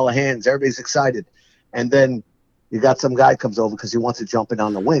 $10 hands. Everybody's excited, and then you got some guy comes over because he wants to jump in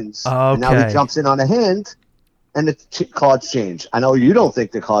on the wins. Okay. And now he jumps in on a hand, and the cards change. I know you don't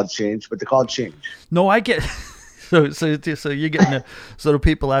think the cards change, but the cards change. No, I get. So you're getting so the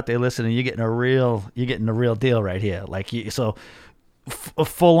people out there listening, you're getting a real deal right here. Like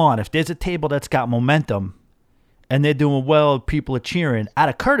full on. If there's a table that's got momentum and they're doing well, people are cheering. Out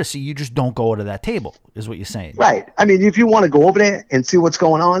of courtesy, you just don't go to that table. Is what you're saying, Right. I mean, if you want to go over there and see what's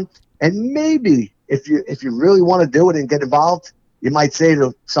going on, and maybe if you really want to do it and get involved, you might say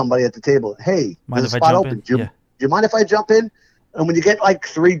to somebody at the table, "Hey, Mind there's a if I spot jump open. in? Do Yeah. you mind if I jump in?" And when you get like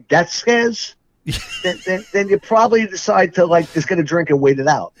 3 death scares, then you probably decide to like just get a drink and wait it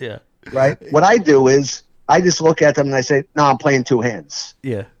out. Yeah. Right. What I do is I just look at them and I say, "No, I'm playing 2 hands,"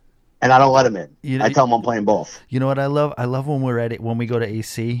 Yeah. and I don't let them in. You- I tell them I'm playing both. You know what I love? I love when we're at it when we go to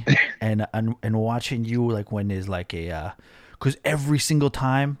AC and watching you like when there's like a because every single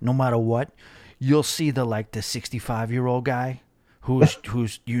time, no matter what, you'll see the 65-year-old guy who's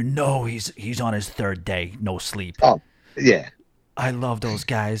he's on his 3rd day, no sleep. Oh, yeah. I love those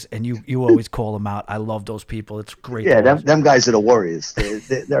guys, and you always call them out. I love those people. It's great. Yeah, to watch. them guys are the warriors.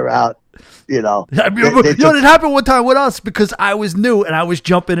 They're out, you know. I mean, They it happened one time with us because I was new and I was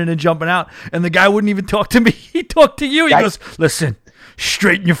jumping in and jumping out, and the guy wouldn't even talk to me. He talked to you. He That- goes, "Listen,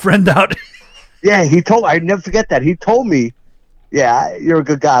 straighten your friend out." Yeah, I never forget that. He told me, "Yeah, you're a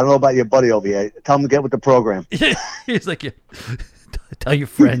good guy. I don't know about your buddy over here. Tell him to get with the program." He's like, yeah. Tell your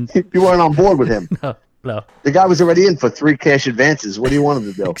friend. You weren't on board with him. No, The guy was already in for 3 cash advances. What do you want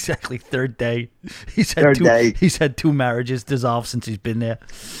him to do? exactly. 3rd day. He's had Third two. day. He's had 2 marriages dissolved since he's been there.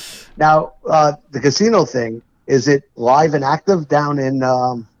 Now, the casino thing, is it live and active down in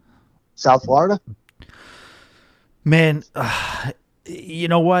South Florida? Man, you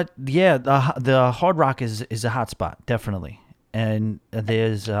know what? Yeah, the Hard Rock is a hot spot, definitely. And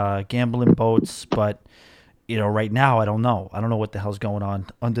there's gambling boats, but right now I don't know. I don't know what the hell's going on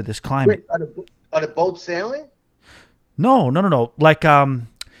under this climate. Wait, are the boats sailing? No. Like,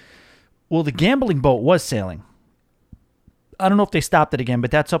 well, the gambling boat was sailing. I don't know if they stopped it again,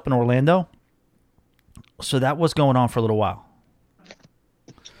 but that's up in Orlando. So that was going on for a little while.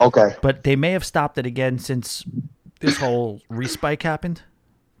 Okay. But they may have stopped it again since this whole respike happened.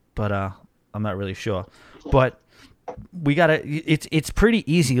 But I'm not really sure. But we gotta. It's pretty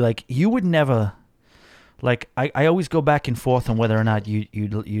easy. Like you would never. Like I always go back and forth on whether or not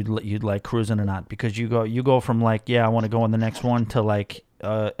you'd like cruising or not, because you go from like, yeah, I want to go on the next one, to like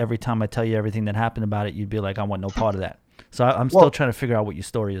every time I tell you everything that happened about it, you'd be like, I want no part of that. So I'm still trying to figure out what your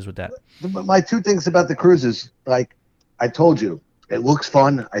story is with that. My 2 things about the cruises, like I told you, it looks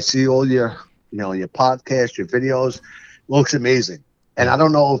fun. I see all your podcasts, your videos, looks amazing. And I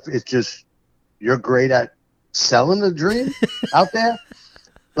don't know if it's just you're great at selling the dream out there.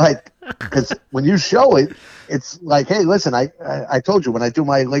 Like, because when you show it, it's like, hey, listen, I told you when I do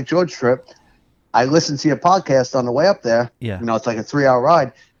my Lake George trip, I listen to your podcast on the way up there. Yeah. It's like a 3-hour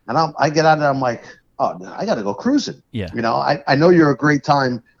ride, and I get out there, I'm like, oh, I got to go cruising. Yeah. I know you're a great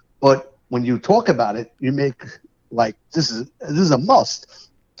time, but when you talk about it, you make like this is a must.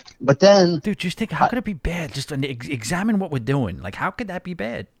 But then, Dude, just think, how could it be bad? Just examine what we're doing. Like, how could that be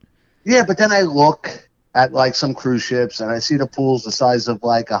bad? yeah, but then I look at like some cruise ships and I see the pools the size of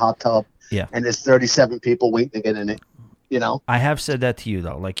like a hot tub. Yeah. And there's 37 people waiting to get in it. I have said that to you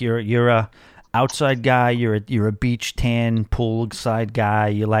though. Like you're a outside guy. You're a beach tan poolside guy.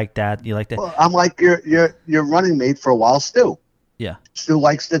 You like that. Well, I'm like your running mate for a while, Stu. Yeah. Stu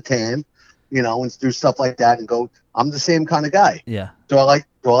likes to tan, and do stuff like that and go. I'm the same kind of guy. Yeah. Do I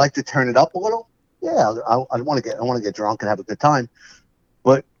like to turn it up a little? Yeah, I want to get drunk and have a good time,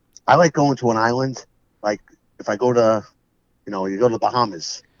 but I like going to an island. Like if I go to, you go to the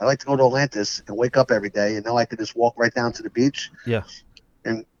Bahamas, I like to go to Atlantis and wake up every day and know I could just walk right down to the beach. Yeah.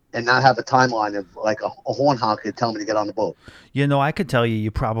 And not have a timeline of like a horn honker tell me to get on the boat. I could tell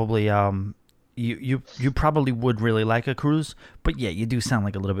you probably you probably would really like a cruise, but yeah, you do sound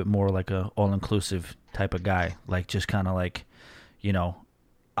like a little bit more like a all-inclusive type of guy. Like just kind of like,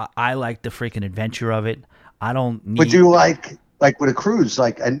 I like the freaking adventure of it. I don't need. But you like with a cruise,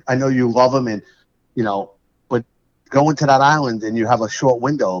 like I know you love them, and but going to that island and you have a short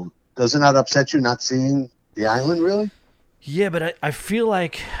window, doesn't that upset you not seeing the island really? Yeah, but I feel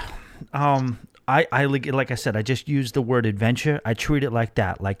like I like I said, I just use the word adventure. I treat it like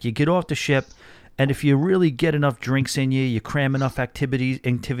that. Like you get off the ship, and if you really get enough drinks in you, you cram enough activities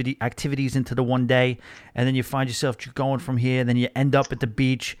into the one day, and then you find yourself going from here, then you end up at the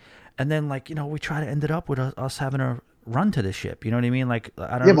beach, and then we try to end it up with us having a run to the ship. You know what I mean? Like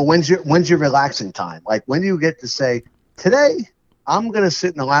I don't. Yeah, but when's your relaxing time? Like when do you get to say, today I'm gonna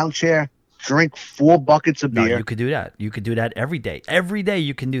sit in the lounge chair, drink 4 buckets of beer? No, you could do that. You could do that every day. Every day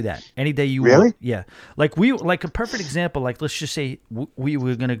you can do that. Any day you Really? want. Yeah. Like a perfect example. Like let's just say we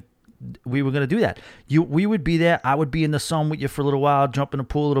were gonna we were gonna do that. We would be there. I would be in the sun with you for a little while, jump in the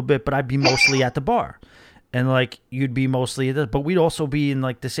pool a little bit, but I'd be mostly at the bar, and like you'd be mostly at the. But we'd also be in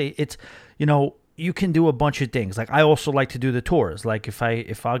like it's, you can do a bunch of things. Like I also like to do the tours. Like if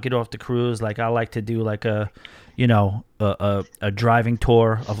I'll get off the cruise, like I like to do like a driving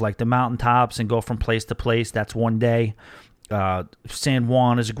tour of like the mountaintops and go from place to place. That's one day. San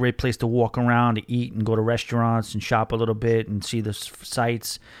Juan is a great place to walk around, to eat and go to restaurants and shop a little bit and see the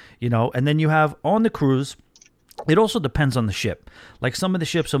sights, And then you have on the cruise, it also depends on the ship. Like some of the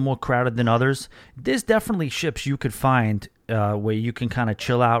ships are more crowded than others. There's definitely ships you could find where you can kind of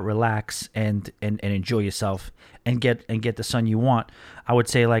chill out, relax, and enjoy yourself and get the sun you want. I would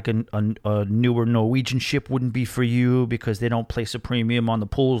say like a newer Norwegian ship wouldn't be for you because they don't place a premium on the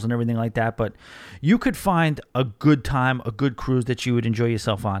pools and everything like that. But you could find a good time, a good cruise that you would enjoy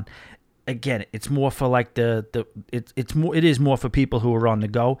yourself on. Again, it's more for like it is more for people who are on the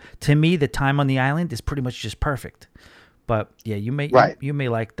go. To me, the time on the island is pretty much just perfect. But yeah, you may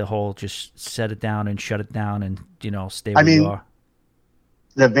like the whole just set it down and shut it down and stay where you are.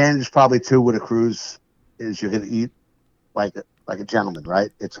 The advantage probably too with a cruise is you're gonna eat like a gentleman,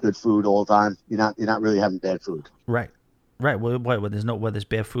 right? It's good food all the time. You're not really having bad food. Right. Well, there's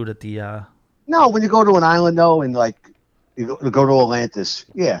bad food at the. No, when you go to an island though, and like you go to Atlantis,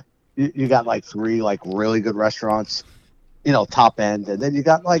 yeah, you got like 3 like really good restaurants, top end, and then you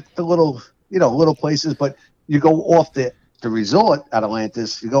got like the little places, but you go off the resort at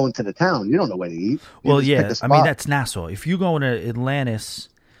Atlantis, you go into the town, you don't know where to eat. Well, yeah, I mean that's Nassau. If you go into Atlantis,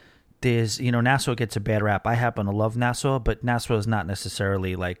 there's Nassau gets a bad rap. I happen to love Nassau, but Nassau is not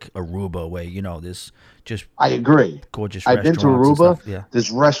necessarily like Aruba where there's just I agree gorgeous. I've been to Aruba. Yeah,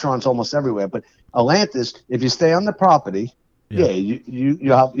 there's restaurants almost everywhere, but Atlantis, if you stay on the property,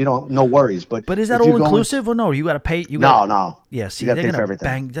 you have no worries. But is that all inclusive or no? You got to pay. No. Yeah, see, they're gonna everything.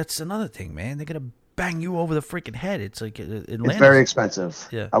 bang. That's another thing, man. They're gonna bang you over the freaking head. It's like Atlantis. It's very expensive.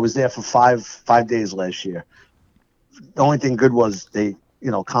 Yeah, I was there for five days last year. The only thing good was they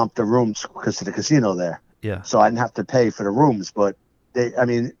comped the rooms because of the casino there. Yeah. So I didn't have to pay for the rooms, but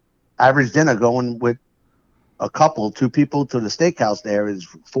average dinner going with a couple, 2 people to the steakhouse there is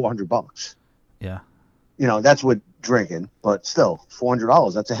 $400. Yeah. That's with drinking, but still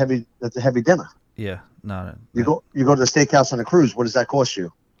 $400. That's a heavy dinner. Yeah. No. You go to the steakhouse on a cruise. What does that cost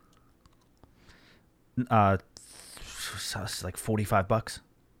you? It's like $45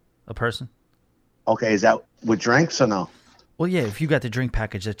 a person. Okay, is that with drinks or no? Well, yeah. If you got the drink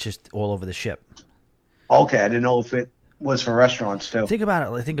package, that's just all over the ship. Okay, I didn't know if it was for restaurants too. Think about it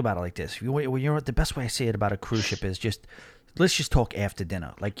like this. The best way I say it about a cruise ship is let's just talk after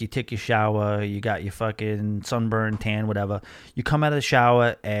dinner. Like you take your shower, you got your fucking sunburn, tan, whatever. You come out of the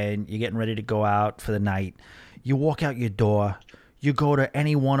shower and you're getting ready to go out for the night. You walk out your door. You go to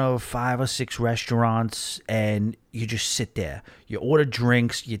any one of 5 or 6 restaurants and you just sit there. You order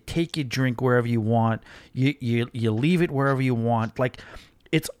drinks. You take your drink wherever you want. You leave it wherever you want. Like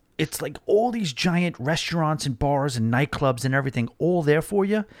it's like all these giant restaurants and bars and nightclubs and everything all there for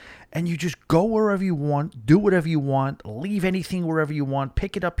you. And you just go wherever you want, do whatever you want, leave anything wherever you want,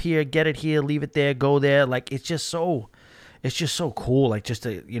 pick it up here, get it here, leave it there, go there. Like it's just so cool. Like just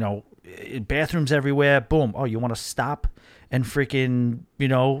bathrooms everywhere. Boom. Oh, you want to stop and freaking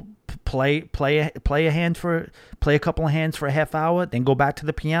play a couple of hands for a half hour, then go back to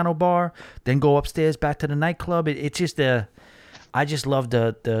the piano bar, then go upstairs back to the nightclub. It's just I just love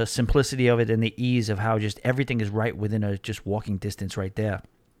the simplicity of it and the ease of how just everything is right within a just walking distance right there.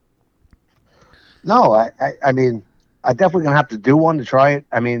 No, I mean, I definitely gonna have to do one to try it.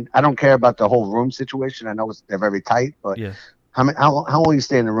 I mean, I don't care about the whole room situation. I know they're very tight, but yeah. How long you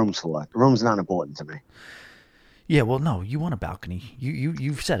stay in the rooms for? The room's not important to me. Yeah, well, no, you want a balcony.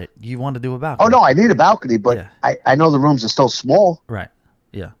 You've said it. You want to do a balcony. Oh no, I need a balcony, but yeah. I know the rooms are still small. Right.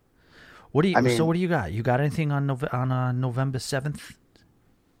 Yeah. What do you got? You got anything on November 7th?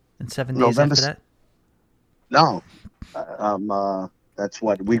 And 7 days after that? No. That's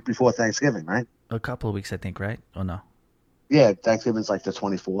what, week before Thanksgiving, right? A couple of weeks, I think, right? Oh no. Yeah, Thanksgiving's like the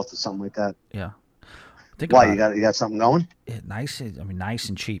 24th or something like that. Yeah. Why, you got something going? Yeah, nice. I mean, nice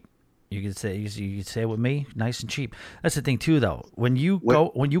and cheap. You could say it with me, nice and cheap. That's the thing too, though. When you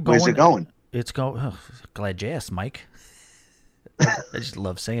go, where's it going? It's going. Oh, glad you asked, Mike. I just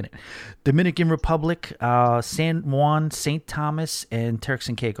love saying it. Dominican Republic, San Juan, St. Thomas, and Turks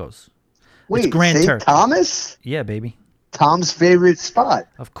and Caicos. Wait, it's Grand St. Turk. Thomas? Yeah, baby. Tom's favorite spot.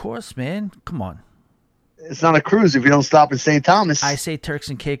 Of course, man. Come on. It's not a cruise if you don't stop in St. Thomas. I say Turks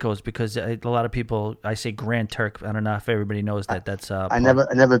and Caicos because a lot of people. I say Grand Turk. I don't know if everybody knows that. That's. I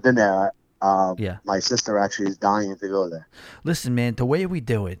never been there. Yeah. My sister actually is dying to go there. Listen, man, the way we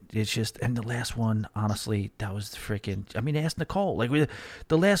do it, it's just, and the last one, honestly, that was freaking, I mean, ask Nicole. Like,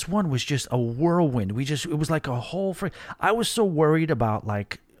 the last one was just a whirlwind. It was like a whole I was so worried about,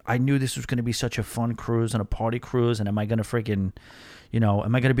 like, I knew this was going to be such a fun cruise and a party cruise, and am I going to freaking,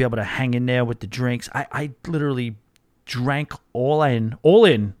 am I going to be able to hang in there with the drinks? I literally drank all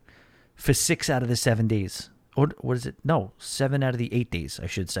in for 6 out of the 7 days. Or what is it? No, 7 out of the 8 days, I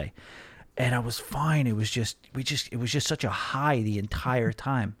should say. And I was fine. It was just such a high the entire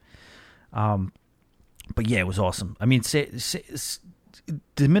time. But yeah, it was awesome. I mean,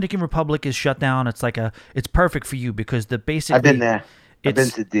 Dominican Republic is shut down. It's perfect for you because basically I've been there. I've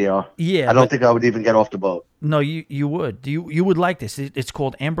been to DR. Yeah, I don't think I would even get off the boat. No, you would. You would like this. It's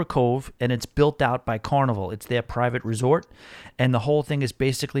called Amber Cove, and it's built out by Carnival. It's their private resort, and the whole thing is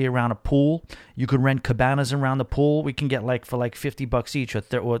basically around a pool. You could rent cabanas around the pool. We can get for $50 each,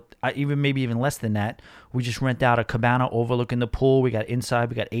 or maybe even less than that. We just rent out a cabana overlooking the pool. We got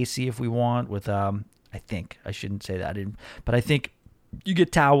inside. We got AC if we want. With I think I shouldn't say that, but I think you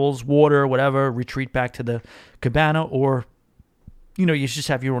get towels, water, whatever. Retreat back to the cabana, or you just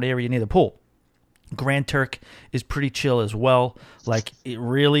have your own area near the pool. Grand Turk is pretty chill as well. Like,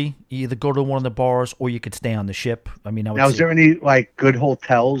 you either go to one of the bars or you could stay on the ship. I mean, is there any good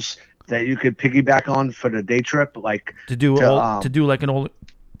hotels that you could piggyback on for the day trip, to do like an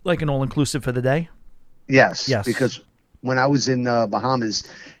all inclusive for the day? Yes. Because when I was in Bahamas,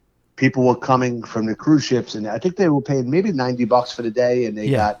 people were coming from the cruise ships, and I think they were paying maybe $90 for the day, and they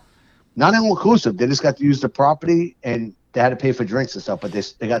got not all inclusive. They just got to use the property, and they had to pay for drinks and stuff, but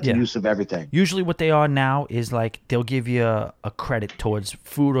they got the use of everything. Usually what they are now is they'll give you a credit towards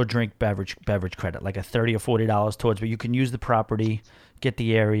food or drink beverage credit, like a $30 or $40 towards, but you can use the property, get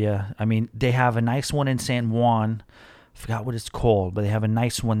the area. I mean, they have a nice one in San Juan. I forgot what it's called, but they have a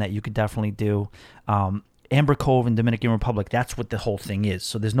nice one that you could definitely do. Amber Cove in Dominican Republic, that's what the whole thing is,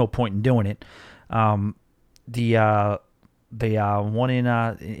 so there's no point in doing it. The one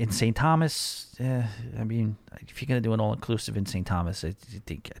in St. Thomas, I mean, if you're gonna do an all inclusive in St. Thomas, I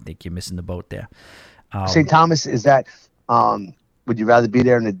think you're missing the boat there. St. Thomas, is that? Would you rather be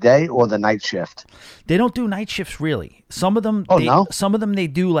there in the day or the night shift? They don't do night shifts really. Some of them. No. Some of them they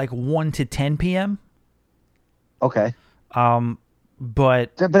do 1 to 10 p.m. Okay.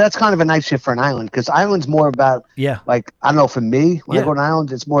 But that's kind of a night shift for an island, because island's more about I don't know, for me when I go to an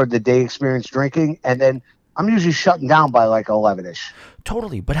island, it's more of the day experience drinking, and then I'm usually shutting down by 11-ish.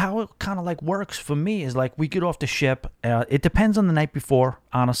 Totally. But how it kind of works for me is we get off the ship. It depends on the night before,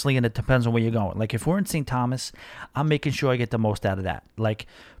 honestly, and it depends on where you're going. If we're in St. Thomas, I'm making sure I get the most out of that.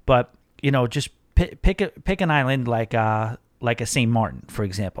 But just pick an island like a St. Martin, for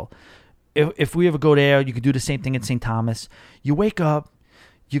example. If we ever go there, you could do the same thing at St. Thomas. You wake up.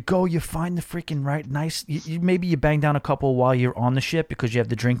 You go, you find the freaking nice. Maybe you bang down a couple while you're on the ship because you have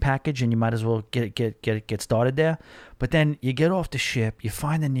the drink package and you might as well get started there. But then you get off the ship, you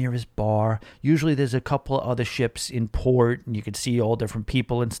find the nearest bar. Usually there's a couple of other ships in port, and you can see all different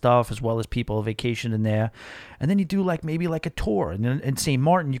people and stuff, as well as people vacationing there. And then you do maybe a tour. And in St.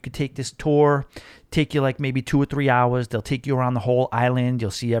 Martin, you could take this tour, take you maybe 2 or 3 hours. They'll take you around the whole island.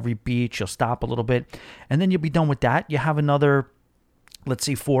 You'll see every beach. You'll stop a little bit, and then you'll be done with that. You have another, let's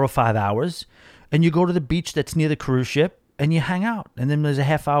say 4 or 5 hours, and you go to the beach that's near the cruise ship and you hang out, and then there's a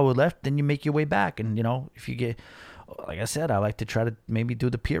half hour left, then you make your way back. And if you get, like I said, I like to try to maybe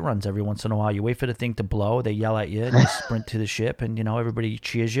do the pier runs every once in a while. You wait for the thing to blow, they yell at you, and you sprint to the ship, and everybody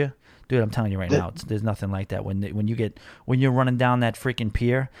cheers you. Dude, I'm telling you right now, there's nothing like that. When you're running down that freaking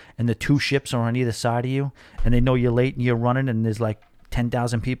pier and the 2 ships are on either side of you, and they know you're late and you're running, and there's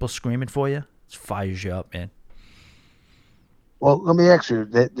 10,000 people screaming for you, it fires you up, man. Well, let me ask you,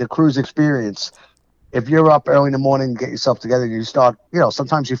 the cruise experience, if you're up early in the morning, get yourself together, and you start,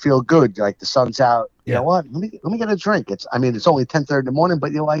 sometimes you feel good, the sun's out. You know what? Let me get a drink. It's only 10:30 in the morning,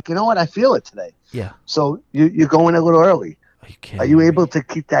 but you're like, you know what? I feel it today. Yeah. So you go in a little early. Are you able to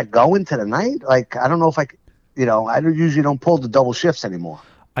keep that going to the night? I don't know if I usually don't pull the double shifts anymore.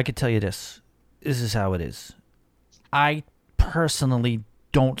 I could tell you this. This is how it is. I personally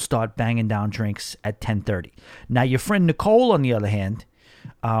don't start banging down drinks at 10:30. Now, your friend Nicole, on the other hand,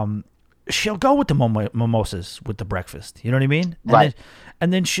 she'll go with the mimosas with the breakfast. You know what I mean? Right.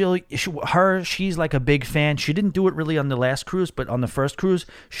 And then she's like a big fan. She didn't do it really on the last cruise, but on the first cruise,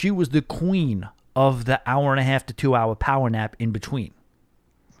 she was the queen of the 1.5 to 2 hour power nap in between.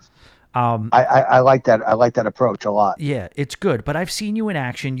 I like that. I like that approach a lot. Yeah, it's good. But I've seen you in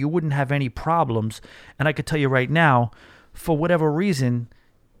action. You wouldn't have any problems. And I could tell you right now, for whatever reason,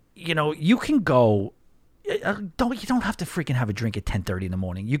 you can go. you don't have to freaking have a drink at 10:30 in the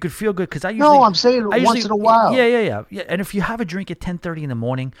morning. You could feel good because I usually. No, I'm saying once in a while. Yeah. And if you have a drink at 10:30 in the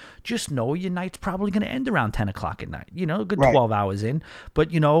morning, just know your night's probably going to end around 10 o'clock at night. You know, a good Right. 12 hours in.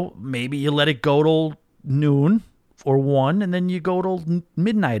 But maybe you let it go till noon or 1, and then you go till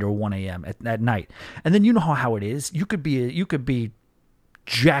midnight or 1 a.m. at night, and then you know how it is. You could be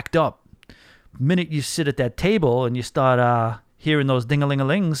jacked up. Minute you sit at that table and you start hearing those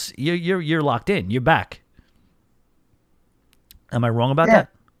ding-a-ling-a-lings, you're locked in. You're back. Am I wrong about that?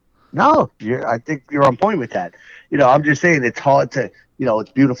 No, I think you're on point with that. I'm just saying it's hard to,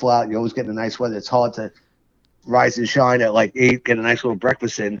 it's beautiful out. You're always getting a nice weather. It's hard to rise and shine at like 8, get a nice little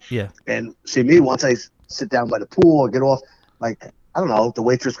breakfast in. Yeah. And see me, once I sit down by the pool or get off, like, I don't know, the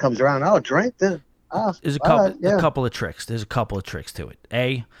waitress comes around, drink. There's a couple of tricks. There's a couple of tricks to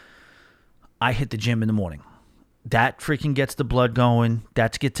it. I hit the gym in the morning. That freaking gets the blood going. I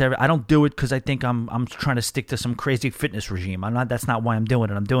don't do it because I think I'm trying to stick to some crazy fitness regime. That's not why I'm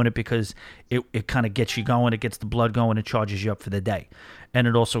doing it. I'm doing it because it kind of gets you going. It gets the blood going. It charges you up for the day. And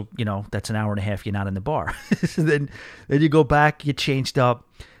it also, that's an hour and a half you're not in the bar. then you go back, you're changed up.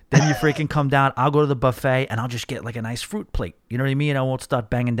 Then you freaking come down. I'll go to the buffet and I'll just get like a nice fruit plate. You know what I mean? I won't start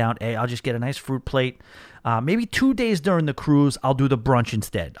banging down. I'll just get a nice fruit plate. Maybe 2 days during the cruise, I'll do the brunch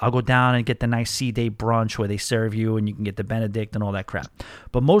instead. I'll go down and get the nice sea day brunch where they serve you and you can get the Benedict and all that crap.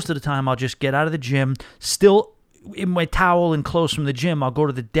 But most of the time, I'll just get out of the gym, still in my towel and clothes from the gym. I'll go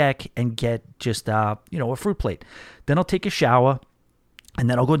to the deck and get just a fruit plate. Then I'll take a shower. And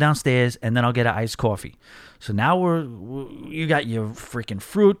then I'll go downstairs, and then I'll get an iced coffee. So now you got your freaking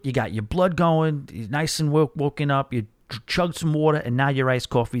fruit, you got your blood going, you're nice and woken up, you chug some water, and now your iced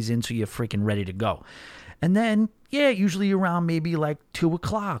coffee's in, so you're freaking ready to go. And then, usually around maybe like 2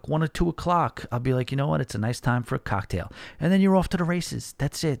 o'clock, 1 or 2 o'clock, I'll be like, you know what, it's a nice time for a cocktail. And then you're off to the races.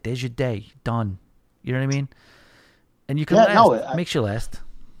 That's it. There's your day. Done. You know what I mean? And you can last. No, it makes you last.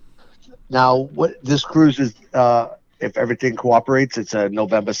 Now, what this cruise is... if everything cooperates, it's a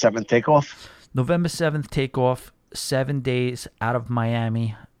November 7th takeoff? November 7th takeoff, 7 days out of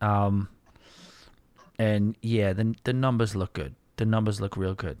Miami. And, the numbers look good. The numbers look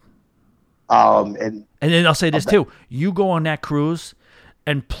real good. And then I'll say this, too. You go on that cruise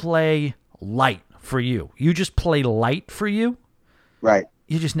and play light for you. You just play light for you. Right.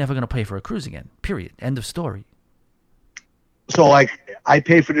 You're just never going to pay for a cruise again, period. End of story. So, like, I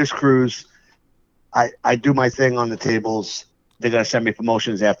pay for this cruise. I do my thing on the tables. They're going to send me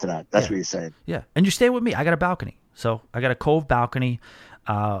promotions after that. That's what you're saying. Yeah. And you stay with me. I got a balcony. So I got a cove balcony.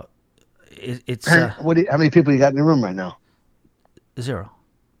 It's how many people you got in the room right now? 0.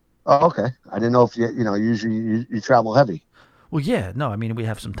 Oh, okay. I didn't know if usually you travel heavy. Well, yeah. No, I mean, we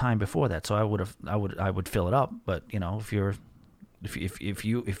have some time before that, so I would fill it up. But if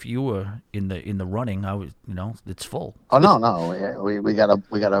you were in the running, I would, it's full. Oh no, we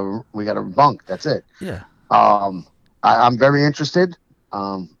got a bunk. That's it. Yeah. I'm very interested.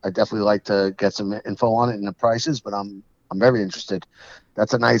 I definitely like to get some info on it and the prices, but I'm very interested.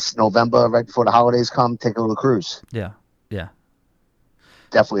 That's a nice November right before the holidays come. Take a little cruise. Yeah.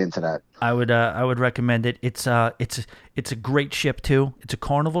 Definitely into that. I would recommend it. It's a great ship too. It's a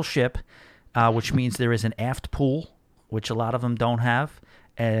Carnival ship, which means there is an aft pool, which a lot of them don't have.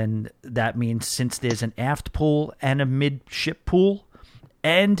 And that means since there's an aft pool and a midship pool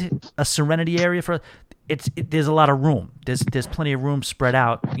and a Serenity area there's a lot of room. There's plenty of room spread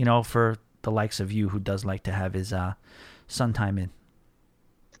out, for the likes of you who does like to have his sun time in.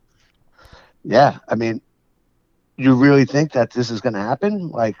 Yeah, I mean, you really think that this is going to happen,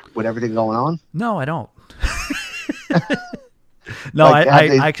 like with everything going on? No, I don't. No,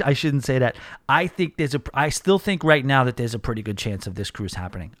 I shouldn't say that. I still think right now that there's a pretty good chance of this cruise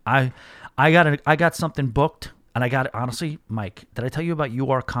happening. I got something booked, and honestly, Mike, did I tell you about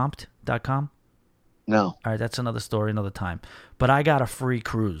yourcomped.com? No. All right, that's another story, another time. But I got a free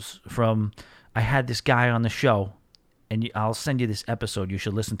cruise I had this guy on the show, and I'll send you this episode. You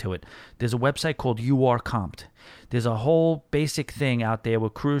should listen to it. There's a website called You Are Comped. There's a whole basic thing out there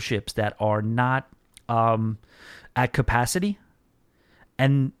with cruise ships that are not at capacity,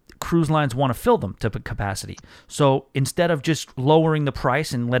 and cruise lines want to fill them to capacity. So instead of just lowering the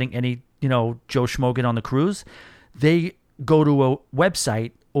price and letting any Joe Schmo get on the cruise, they go to a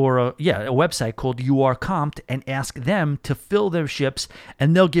website a website called You Are Comped and ask them to fill their ships,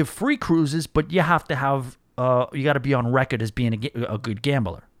 and they'll give free cruises, but you have to have you got to be on record as being a good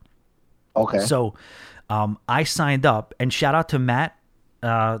gambler. Okay. So I signed up, and shout out to Matt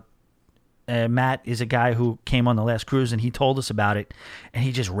Matt is a guy who came on the last cruise, and he told us about it, and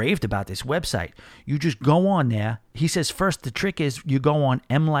he just raved about this website. You just go on there. He says first the trick is you go on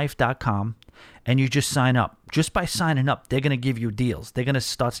mlife.com and you just sign up. Just by signing up, they're going to give you deals. They're going to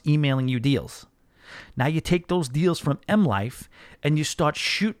start emailing you deals. Now you take those deals from MLife and you start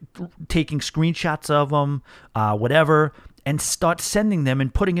taking screenshots of them, whatever, and start sending them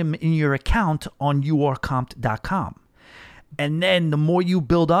and putting them in your account on yourcompt.com. And then the more you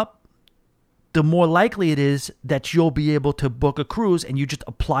build up, the more likely it is that you'll be able to book a cruise, and you just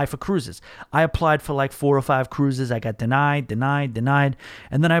apply for cruises. I applied for like 4 or 5 cruises. I got denied. And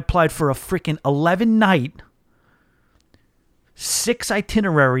then I applied for a freaking 11-night, 6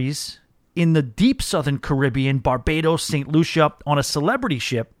 itineraries in the deep southern Caribbean, Barbados, St. Lucia, on a celebrity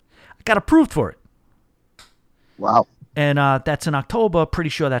ship. I got approved for it. Wow. And that's in October. Pretty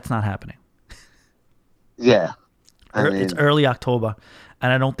sure that's not happening. Yeah. It's early October,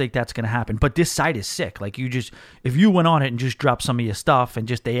 and I don't think that's going to happen. But this site is sick. Like, if you went on it and just dropped some of your stuff, and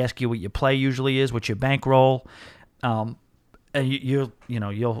just they ask you what your play usually is, what your bankroll, and you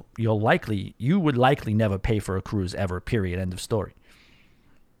would likely never pay for a cruise ever. Period. End of story.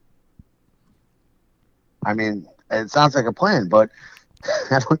 I mean, it sounds like a plan, but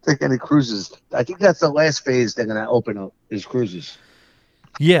I don't think any cruises. I think that's the last phase they're going to open up is cruises.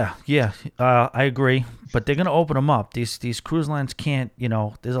 Yeah, I agree. But they're going to open them up. These cruise lines can't,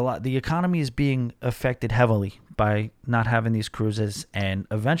 there's a lot. The economy is being affected heavily by not having these cruises, and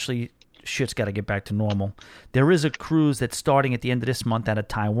eventually shit's got to get back to normal. There is a cruise that's starting at the end of this month out of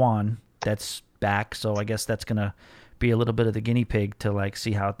Taiwan that's back, so I guess that's going to be a little bit of the guinea pig to like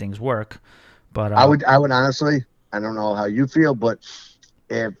see how things work. But I would honestly, I don't know how you feel, but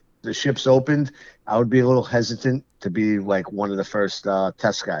if the ship's opened, I would be a little hesitant to be like one of the first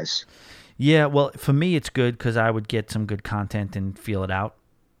test guys. Yeah, well, for me, it's good because I would get some good content and feel it out.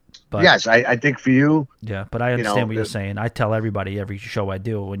 But, yes, I think for you. Yeah, but I understand what you're saying. I tell everybody every show I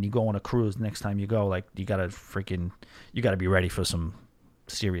do, when you go on a cruise, next time you go, like you got to be ready for some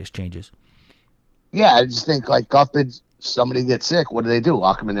serious changes. Yeah, I just think like God forbid somebody gets sick, what do?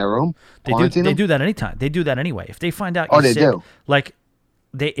 Lock them in their room? They do that anytime. They do that anyway. If they find out you're sick, do. Like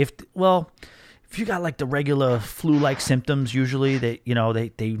if you got like the regular flu-like symptoms, usually they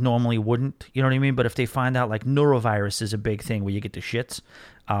normally wouldn't. You know what I mean? But if they find out like norovirus is a big thing where you get the shits,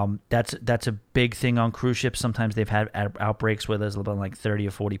 that's a big thing on cruise ships. Sometimes they've had outbreaks where there's about like 30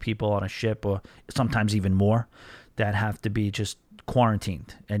 or 40 people on a ship, or sometimes even more, that have to be just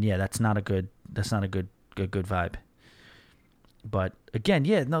quarantined. And yeah, that's not a good vibe. But again,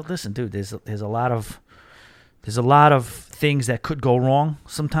 yeah, no, listen, dude, there's a lot of things that could go wrong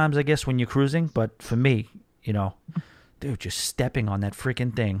sometimes, I guess, when you're cruising. But for me, dude, just stepping on that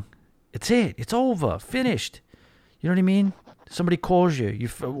freaking thing, it's over, finished. You know what I mean? Somebody calls you,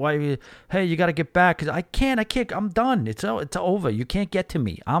 hey, you got to get back, because I can't, I'm done. It's over. You can't get to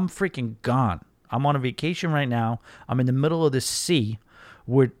me. I'm freaking gone. I'm on a vacation right now. I'm in the middle of the sea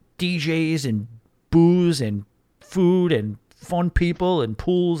with DJs and booze and food and fun people and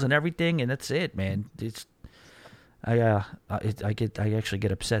pools and everything, and that's it, man. I actually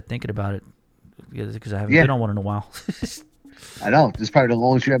get upset thinking about it because I haven't been on one in a while. I know. This is probably the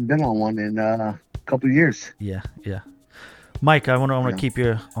longest you haven't been on one in a couple of years. Yeah. Mike, I want to keep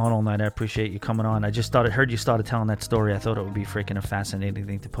you on all night. I appreciate you coming on. I just heard you started telling that story. I thought it would be freaking a fascinating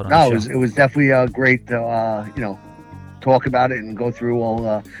thing to put on the show. It was definitely great to talk about it and go through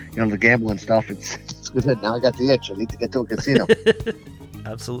all the gambling stuff. It's good. Now I got the itch. I need to get to a casino.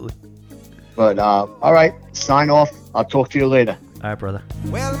 Absolutely. But all right, sign off. I'll talk to you later. All right, brother.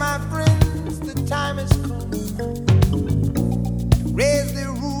 Well, my friends, the time has come. Raise the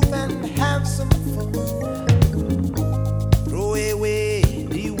roof and have some fun. Throw away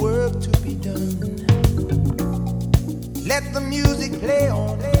the work to be done. Let the music play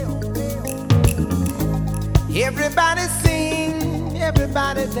on. Everybody sing,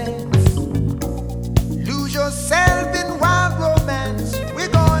 everybody dance. Lose yourself in wild romance. We're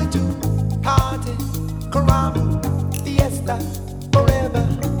going to party, caramba, fiesta, forever.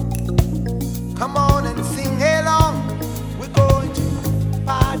 Come on and sing along. We're going to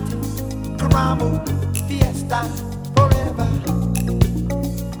party, caramba, fiesta, forever.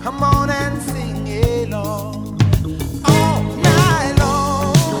 Come on and sing along. All night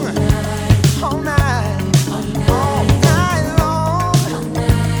long, all night.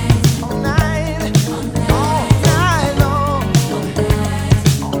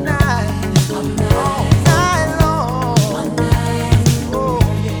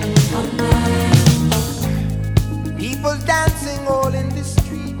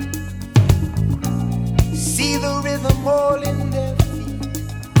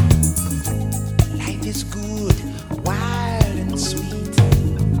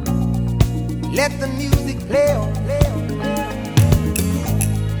 Let the music play on, play on, play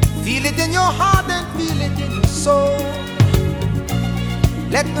on. Feel it in your heart and feel it in your soul.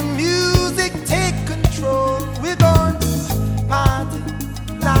 Let the music take control. We're going to party,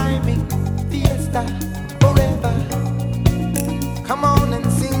 climbing, fiesta, forever. Come on and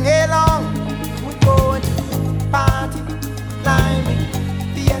sing along. We're going to party, climbing,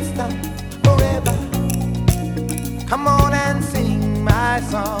 fiesta, forever. Come on and sing my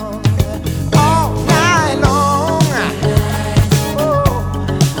song.